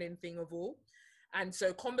crippling thing of all. And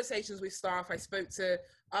so conversations with staff, I spoke to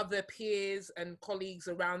other peers and colleagues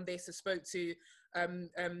around this. I spoke to,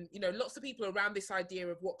 lots of people around this idea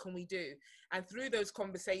of what can we do? And through those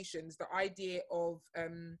conversations, the idea of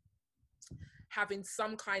having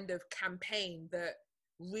some kind of campaign that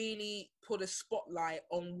really put a spotlight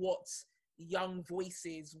on what young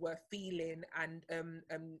voices were feeling and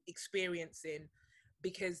experiencing.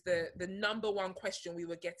 Because the number one question we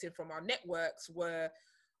were getting from our networks were,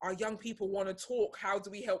 our young people want to talk, how do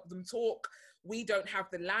we help them talk? We don't have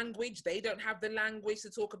the language, they don't have the language to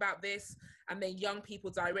talk about this. And then young people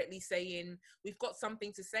directly saying, we've got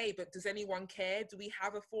something to say, but does anyone care? Do we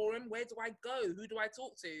have a forum? Where do I go? Who do I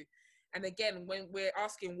talk to? And again, when we're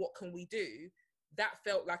asking what can we do, that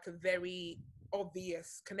felt like a very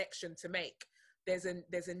obvious connection to make. There's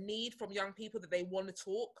a need from young people that they want to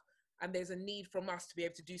talk, and there's a need from us to be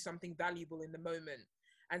able to do something valuable in the moment.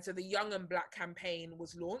 And so the Young and Black campaign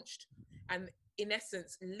was launched. And in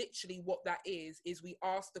essence, literally what that is we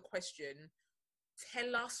asked the question,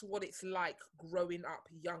 tell us what it's like growing up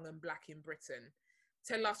young and Black in Britain.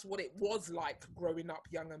 Tell us what it was like growing up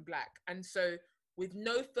young and Black. And so with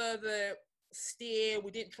no further steer,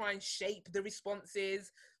 we didn't try and shape the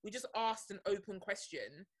responses. We just asked an open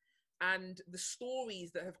question. And the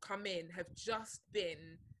stories that have come in have just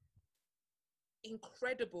been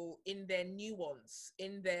incredible in their nuance,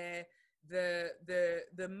 in their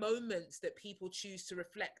the moments that people choose to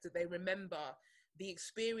reflect, that they remember, the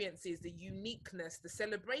experiences, the uniqueness, the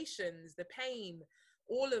celebrations, the pain,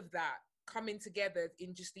 all of that. coming together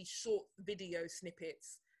in just these short video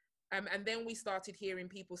snippets. And then we started hearing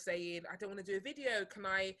people saying, I don't want to do a video. Can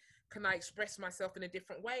I express myself in a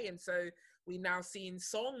different way? And so we're now seeing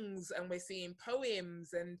songs, and we're seeing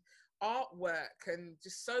poems and artwork, and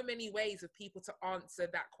just so many ways of people to answer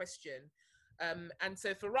that question. And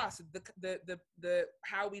so for us, the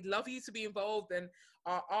how we'd love you to be involved, and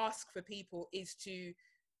our ask for people is to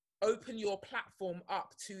open your platform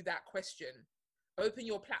up to that question. Open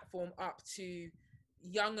your platform up to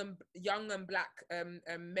young and Black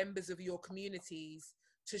members of your communities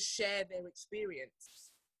to share their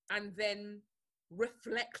experience, and then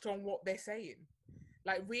reflect on what they're saying.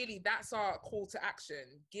 Like, really, that's our call to action.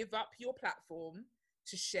 Give up your platform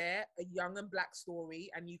to share a young and Black story,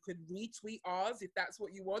 and you could retweet ours if that's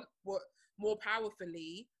what you want. But more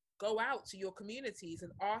powerfully, go out to your communities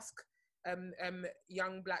and ask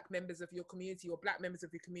young Black members of your community, or Black members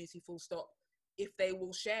of your community, full stop, if they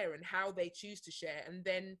will share and how they choose to share, and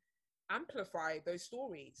then amplify those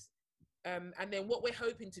stories. And then what we're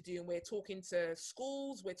hoping to do, and we're talking to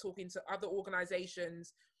schools, we're talking to other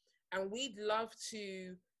organizations, and we'd love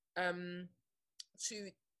to then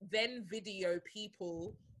video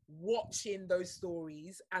people watching those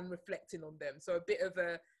stories and reflecting on them. So a bit of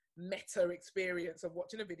a meta experience of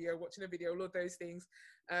watching a video, all of those things,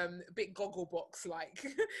 a bit Gogglebox like.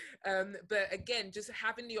 But again, just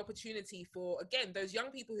having the opportunity for, again, those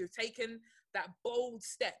young people who've taken that bold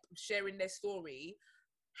step of sharing their story,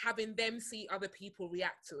 having them see other people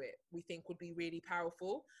react to it, we think would be really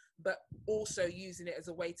powerful, but also using it as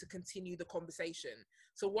a way to continue the conversation.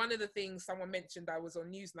 So one of the things someone mentioned, I was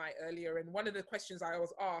on Newsnight earlier, and one of the questions I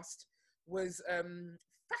was asked was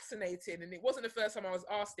fascinating, and it wasn't the first time I was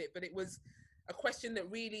asked it, but it was a question that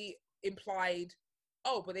really implied,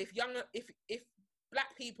 oh, but if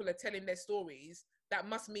Black people are telling their stories, that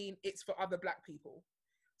must mean it's for other Black people.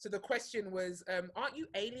 So the question was, aren't you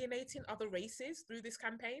alienating other races through this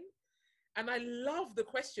campaign? And I love the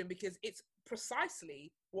question, because it's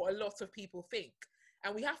precisely what a lot of people think.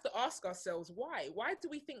 And we have to ask ourselves, why? Why do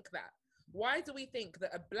we think that? Why do we think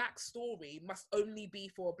that a Black story must only be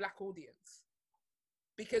for a Black audience?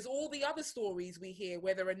 Because all the other stories we hear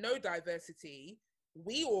where there are no diversity,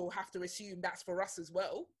 we all have to assume that's for us as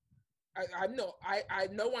well.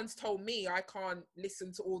 No one's told me I can't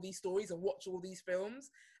listen to all these stories and watch all these films.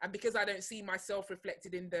 And because I don't see myself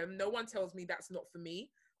reflected in them, no one tells me that's not for me,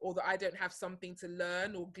 or that I don't have something to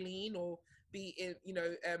learn or glean or be,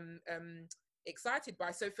 excited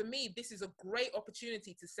by. So for me, this is a great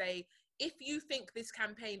opportunity to say, if you think this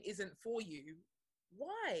campaign isn't for you,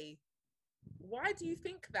 why? Why do you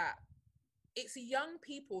think that? It's young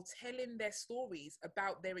people telling their stories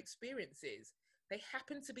about their experiences. They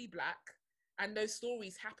happen to be Black, and those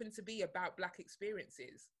stories happen to be about Black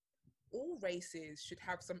experiences. All races should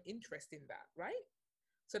have some interest in that, right?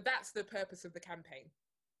 So that's the purpose of the campaign.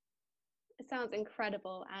 It sounds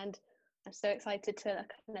incredible, and I'm so excited to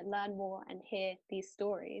kind of learn more and hear these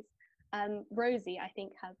stories. Rosie, I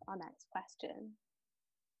think, has our next question.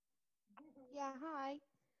 Yeah, hi.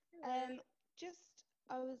 I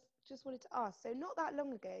just wanted to ask, so not that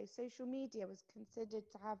long ago, social media was considered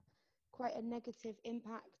to have quite a negative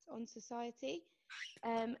impact on society,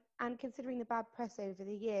 and considering the bad press over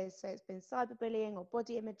the years, so it's been cyberbullying or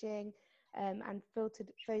body imaging, and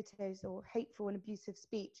filtered photos or hateful and abusive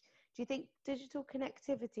speech. Do you think digital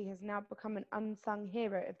connectivity has now become an unsung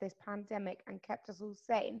hero of this pandemic and kept us all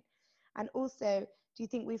sane? And also, do you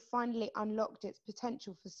think we've finally unlocked its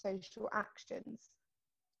potential for social actions?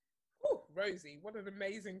 Oh, Rosie, what an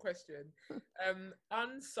amazing question.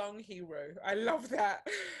 Unsung hero. I love that.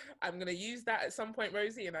 I'm going to use that at some point,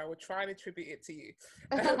 Rosie, and I will try and attribute it to you.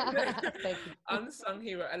 Thank you. Unsung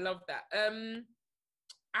hero. I love that.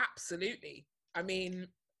 Absolutely. I mean,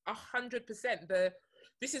 100%.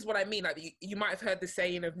 This is what I mean. Like, you might have heard the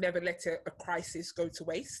saying of never let a crisis go to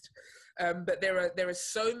waste. But there are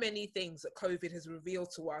so many things that COVID has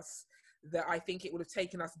revealed to us that I think it would have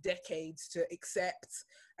taken us decades to accept,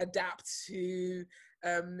 adapt to,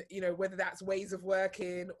 whether that's ways of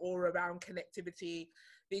working or around connectivity.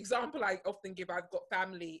 The example I often give, I've got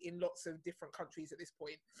family in lots of different countries at this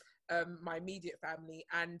point, my immediate family,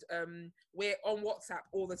 and we're on WhatsApp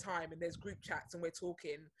all the time, and there's group chats and we're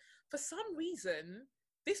talking. For some reason,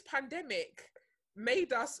 this pandemic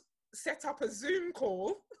made us set up a Zoom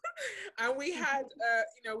call and we had,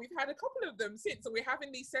 we've had a couple of them since, so we're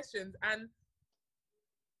having these sessions, and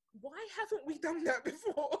why haven't we done that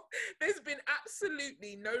before? There's been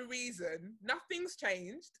absolutely no reason. Nothing's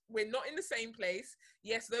changed. We're not in the same place.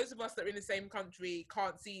 Yes, those of us that are in the same country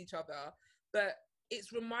can't see each other, but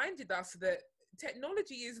it's reminded us that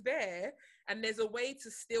technology is there and there's a way to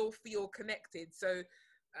still feel connected. So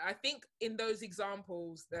I think in those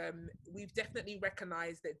examples, we've definitely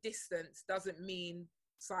recognized that distance doesn't mean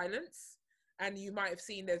silence. And you might have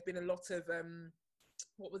seen there's been a lot of,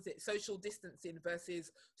 what was it? Social distancing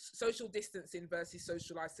versus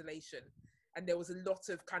social isolation. And there was a lot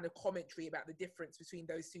of kind of commentary about the difference between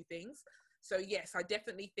those two things. So yes, I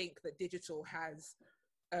definitely think that digital has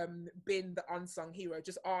been the unsung hero.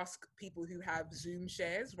 Just ask people who have Zoom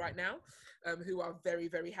shares right now, who are very,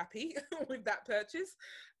 very happy with that purchase.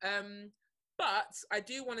 But I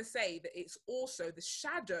do want to say that it's also the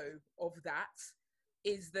shadow of that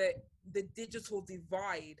is that the digital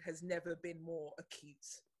divide has never been more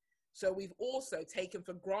acute. So we've also taken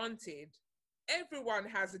for granted everyone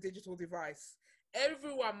has a digital device.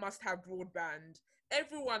 Everyone must have broadband.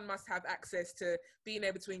 Everyone must have access to being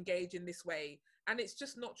able to engage in this way. And it's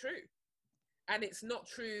just not true. And it's not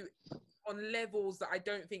true on levels that I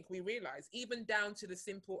don't think we realize, even down to the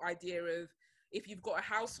simple idea of if you've got a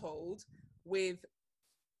household with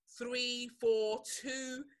 3, 4,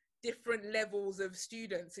 2 different levels of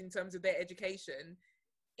students in terms of their education,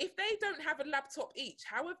 if they don't have a laptop each,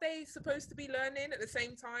 how are they supposed to be learning at the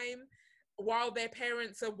same time while their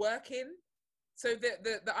parents are working? So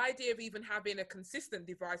the idea of even having a consistent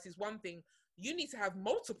device is one thing. You need to have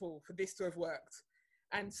multiple for this to have worked.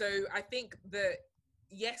 And so I think that,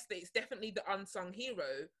 yes, that it's definitely the unsung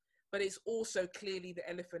hero, but it's also clearly the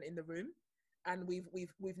elephant in the room. And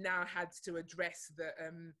we've now had to address that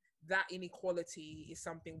that inequality is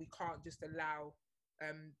something we can't just allow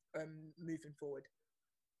moving forward.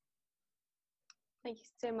 Thank you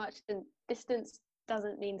so much. And distance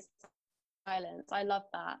doesn't mean silence. I love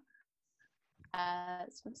that.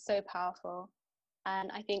 It's so powerful.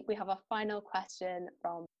 And I think we have a final question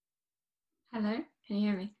from... Hello, can you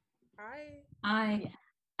hear me? Hi. Hi.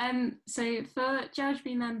 Yeah. So for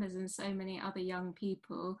JLGB members and so many other young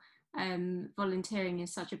people, volunteering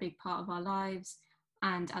is such a big part of our lives.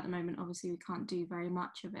 And at the moment, obviously, we can't do very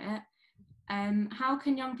much of it. How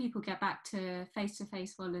can young people get back to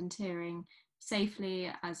face-to-face volunteering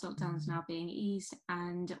safely as lockdown is now being eased,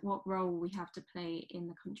 and what role we have to play in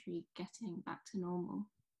the country getting back to normal?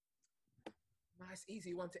 Nice,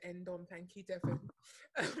 easy one to end on. Thank you, Devon.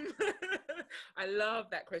 I love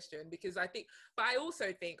that question because I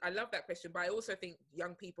love that question, but I also think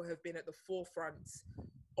young people have been at the forefront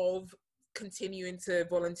of continuing to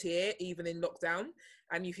volunteer even in lockdown.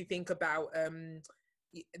 And if you think about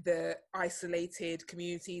the isolated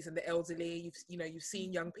communities and the elderly, you've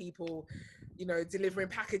seen young people, delivering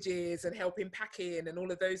packages and helping packing and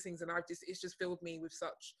all of those things, and it's just filled me with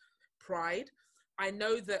such pride. I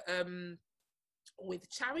know that with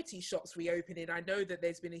charity shops reopening, I know that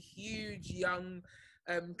there's been a huge young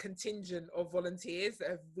contingent of volunteers that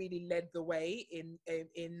have really led the way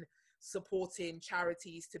in supporting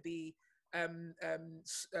charities to be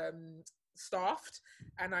staffed.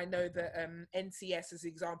 And I know that NCS, as an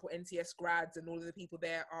example, NCS grads and all of the people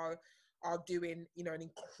there are doing an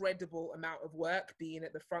incredible amount of work being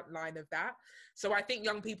at the front line of that. So I think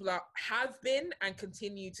young people have been and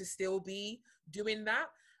continue to still be doing that.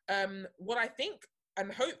 What I think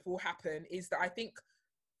and hope will happen is that I think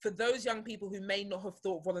for those young people who may not have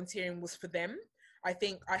thought volunteering was for them,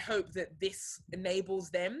 I hope that this enables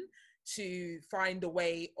them to find a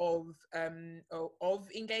way of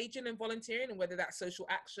engaging and volunteering, and whether that's social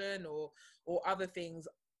action or other things.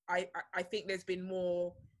 I think there's been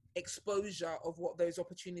more exposure of what those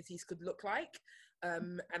opportunities could look like.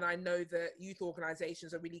 And I know that youth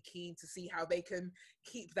organisations are really keen to see how they can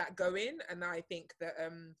keep that going. And I think that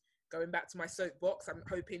going back to my soapbox, I'm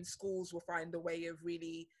hoping schools will find a way of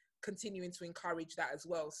really continuing to encourage that as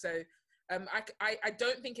well. So I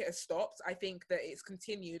don't think it has stopped. I think that it's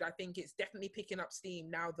continued. I think it's definitely picking up steam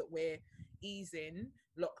now that we're easing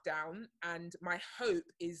lockdown. And my hope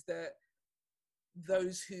is that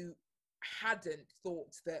those who hadn't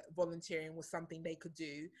thought that volunteering was something they could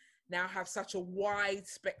do now have such a wide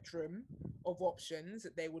spectrum of options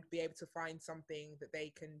that they would be able to find something that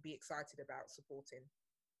they can be excited about supporting.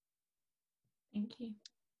 Thank you.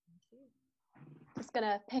 Thank you. Just going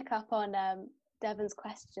to pick up on Devon's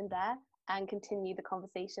question there and continue the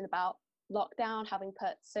conversation about lockdown having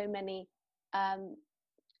put so many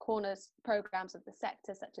corners programs of the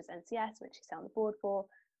sector, such as NCS, which you sit on the board for,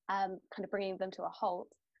 kind of bringing them to a halt.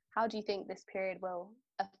 How do you think this period will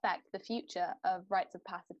affect the future of rites of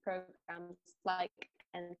passage programs like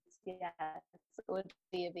NCS or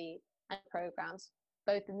DOV and programs,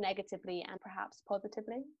 both negatively and perhaps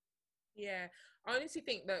positively? Yeah, I honestly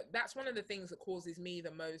think that that's one of the things that causes me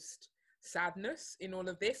the most sadness in all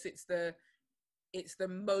of this. It's the it's the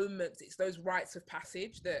moments, it's those rites of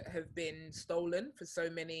passage that have been stolen for so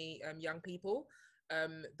many young people.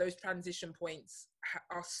 Those transition points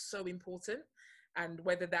are so important. And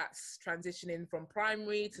whether that's transitioning from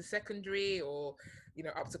primary to secondary, or, you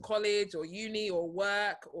know, up to college or uni or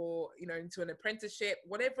work, or, you know, into an apprenticeship,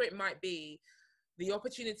 whatever it might be, the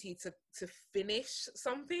opportunity to finish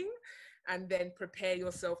something and then prepare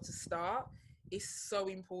yourself to start is so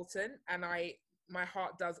important. And my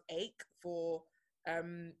heart does ache for,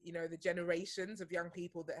 you know, the generations of young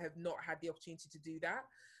people that have not had the opportunity to do that.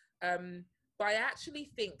 But I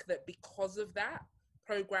actually think that because of that,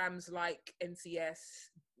 programs like NCS,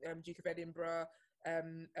 Duke of Edinburgh,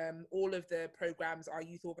 all of the programs our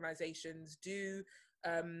youth organisations do,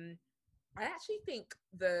 I actually think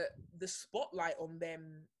the spotlight on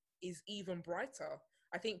them is even brighter.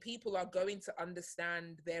 I think people are going to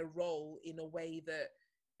understand their role in a way that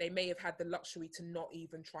they may have had the luxury to not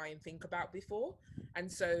even try and think about before.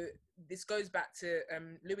 And so this goes back to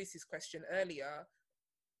Lewis's question earlier.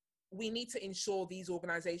 We need to ensure these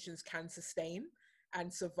organisations can sustain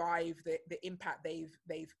and survive the impact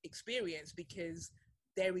they've experienced, because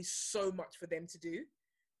there is so much for them to do,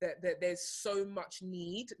 that there's so much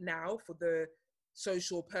need now for the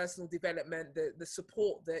social, personal development, the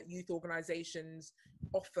support that youth organisations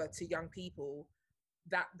offer to young people,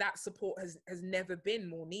 that support has never been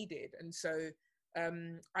more needed. And so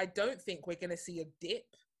I don't think we're going to see a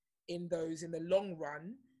dip in those in the long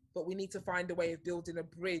run, but we need to find a way of building a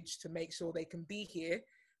bridge to make sure they can be here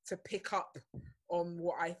to pick up on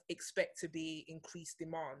what I expect to be increased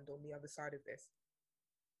demand on the other side of this.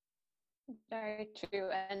 Very true.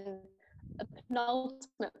 And a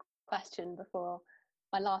penultimate question before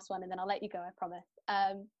my last one, and then I'll let you go, I promise.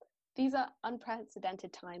 These are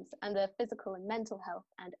unprecedented times, and the physical and mental health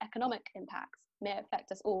and economic impacts may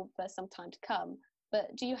affect us all for some time to come.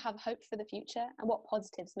 But do you have hope for the future, and what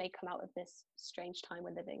positives may come out of this strange time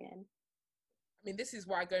we're living in? I mean, this is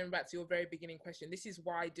why, going back to your very beginning question, this is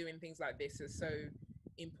why doing things like this is so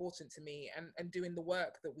important to me, and doing the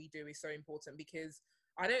work that we do is so important, because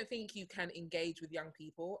I don't think you can engage with young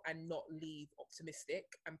people and not leave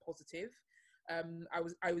optimistic and positive. I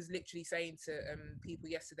was literally saying to people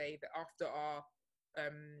yesterday that after our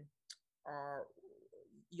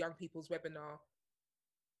young people's webinar,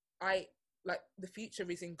 the future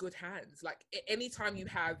is in good hands. Like, anytime you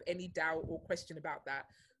have any doubt or question about that,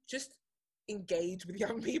 just engage with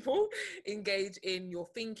young people, engage in your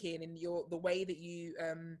thinking, in the way that you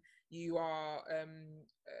are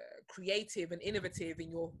creative and innovative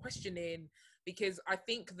in your questioning, because I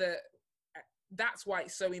think that's why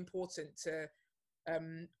it's so important to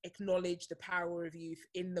acknowledge the power of youth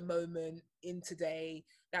in the moment, in today.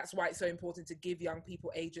 That's why it's so important to give young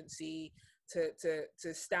people agency,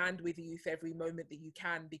 to stand with youth every moment that you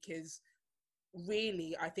can, because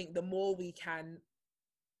really, I think the more we can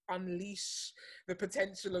unleash the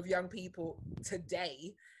potential of young people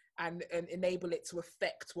today and enable it to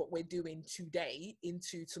affect what we're doing today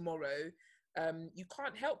into tomorrow, you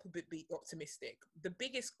can't help but be optimistic. The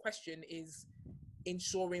biggest question is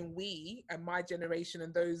ensuring we, and my generation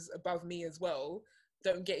and those above me as well,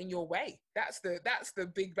 don't get in your way. That's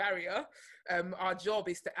the big barrier. Our job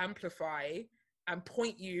is to amplify and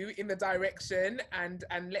point you in the direction and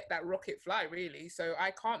let that rocket fly, really. So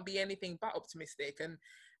I can't be anything but optimistic.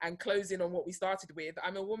 And closing on what we started with,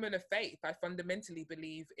 I'm a woman of faith. I fundamentally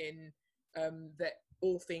believe in that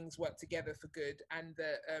all things work together for good, and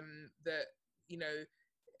that you know,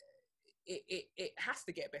 it has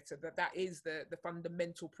to get better. That is the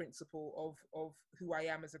fundamental principle of who I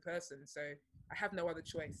am as a person. So I have no other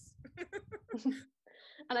choice.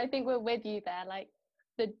 And I think we're with you there. Like,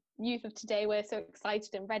 the youth of today, we're so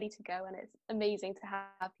excited and ready to go, and it's amazing to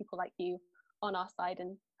have people like you on our side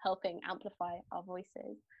and helping amplify our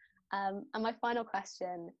voices. And my final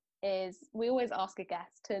question is, we always ask a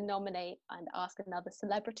guest to nominate and ask another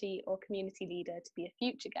celebrity or community leader to be a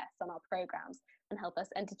future guest on our programmes and help us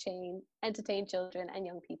entertain children and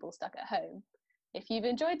young people stuck at home. If you've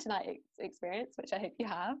enjoyed tonight's experience, which I hope you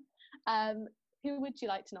have, who would you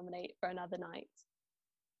like to nominate for another night?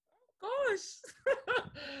 Gosh.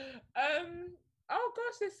 Oh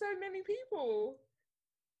gosh, there's so many people.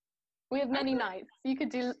 We have many nights. You could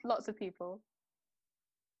do lots of people.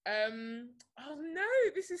 Oh no,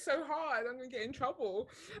 this is so hard. I'm gonna get in trouble.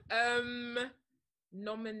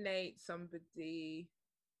 Nominate somebody.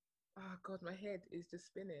 Oh god, my head is just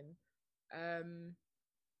spinning. Do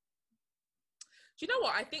you know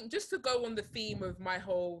what? I think, just to go on the theme of my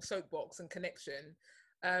whole soapbox and connection,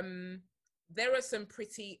 there are some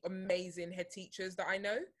pretty amazing head teachers that I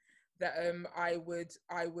know that I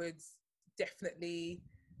would definitely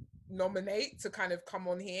nominate to kind of come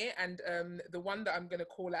on here, and the one that I'm going to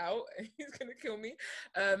call out, he's going to kill me,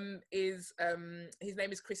 is his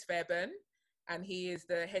name is Chris Fairbairn, and he is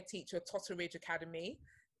the head teacher of Totteridge Academy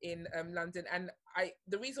in London. And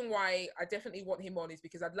the reason why I definitely want him on is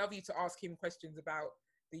because I'd love you to ask him questions about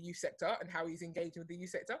the youth sector and how he's engaging with the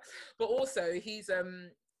youth sector, but also he's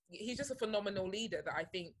just a phenomenal leader that I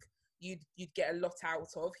think you'd get a lot out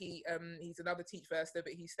of. He's another Teach Firster,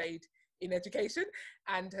 but he stayed in education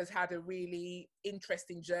and has had a really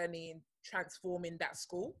interesting journey in transforming that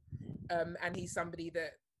school. And he's somebody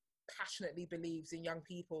that passionately believes in young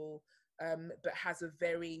people, but has a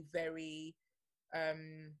very, very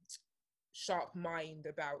sharp mind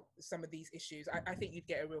about some of these issues. I think you'd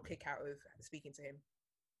get a real kick out of speaking to him.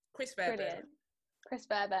 Chris Fairbairn. Brilliant. Chris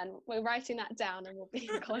Fairbairn. We're writing that down and we'll be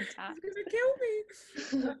in contact. He's going to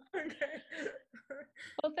kill me. Okay.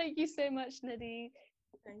 Well, thank you so much, Ndidi,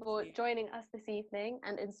 for joining us this evening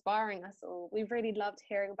and inspiring us all. We've really loved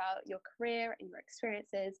hearing about your career and your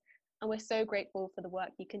experiences, and we're so grateful for the work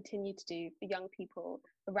you continue to do for young people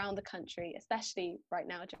around the country, especially right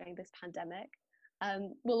now during this pandemic.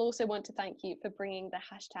 We'll also want to thank you for bringing the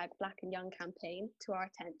hashtag Black and Young campaign to our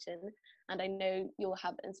attention, and I know you'll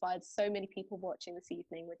have inspired so many people watching this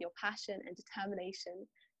evening with your passion and determination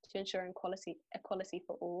to ensure equality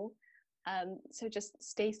for all. So just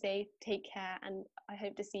stay safe, take care, and I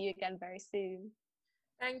hope to see you again very soon.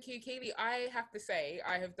 Thank you, Keely. I have to say,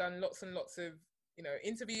 I have done lots and lots of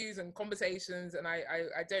interviews and conversations, and I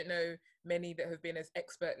don't know many that have been as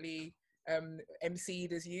expertly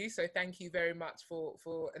MC'd as you. So thank you very much for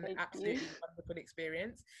an absolutely wonderful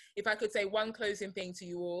experience. If I could say one closing thing to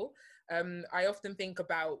you all, I often think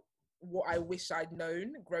about what I wish I'd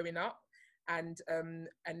known growing up. And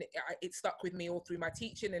it stuck with me all through my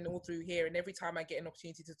teaching and all through here. And every time I get an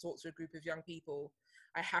opportunity to talk to a group of young people,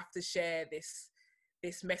 I have to share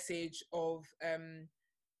this message of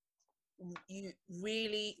you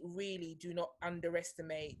really, really do not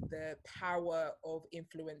underestimate the power of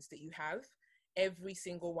influence that you have. Every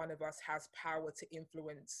single one of us has power to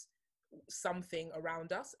influence something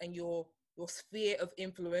around us, and your sphere of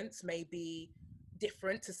influence may be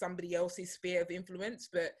different to somebody else's sphere of influence,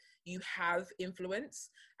 but you have influence.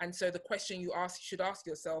 And so the question you should ask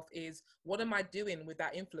yourself is, what am I doing with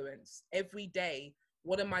that influence every day?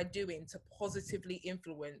 What am I doing to positively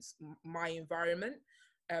influence my environment?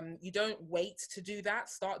 You don't wait to do that.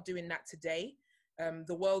 Start doing that today.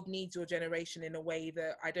 The world needs your generation in a way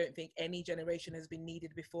that I don't think any generation has been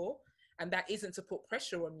needed before. And that isn't to put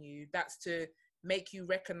pressure on you. That's to make you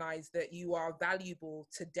recognize that you are valuable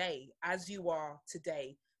today, as you are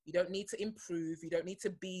today. You don't need to improve. You don't need to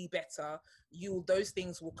be better. Those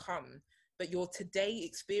things will come. But your today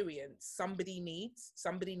experience, somebody needs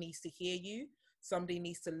to hear you. Somebody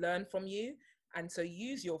needs to learn from you. And so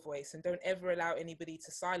use your voice and don't ever allow anybody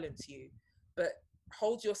to silence you. But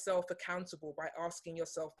hold yourself accountable by asking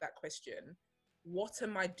yourself that question. What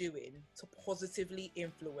am I doing to positively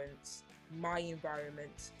influence my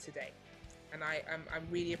environment today? And I'm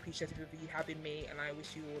really appreciative of you having me, and I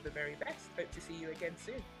wish you all the very best. Hope to see you again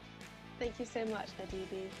soon. Thank you so much,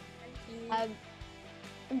 Ndidi. Thank you.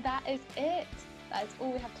 And that is it. That is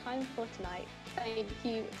all we have time for tonight. Thank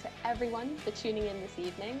you to everyone for tuning in this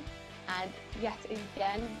evening, and yet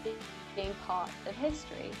again being part of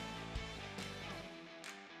history.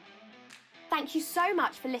 Thank you so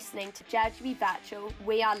much for listening to JLGB Virtual.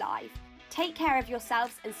 We are live. Take care of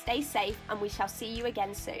yourselves and stay safe, and we shall see you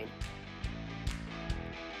again soon.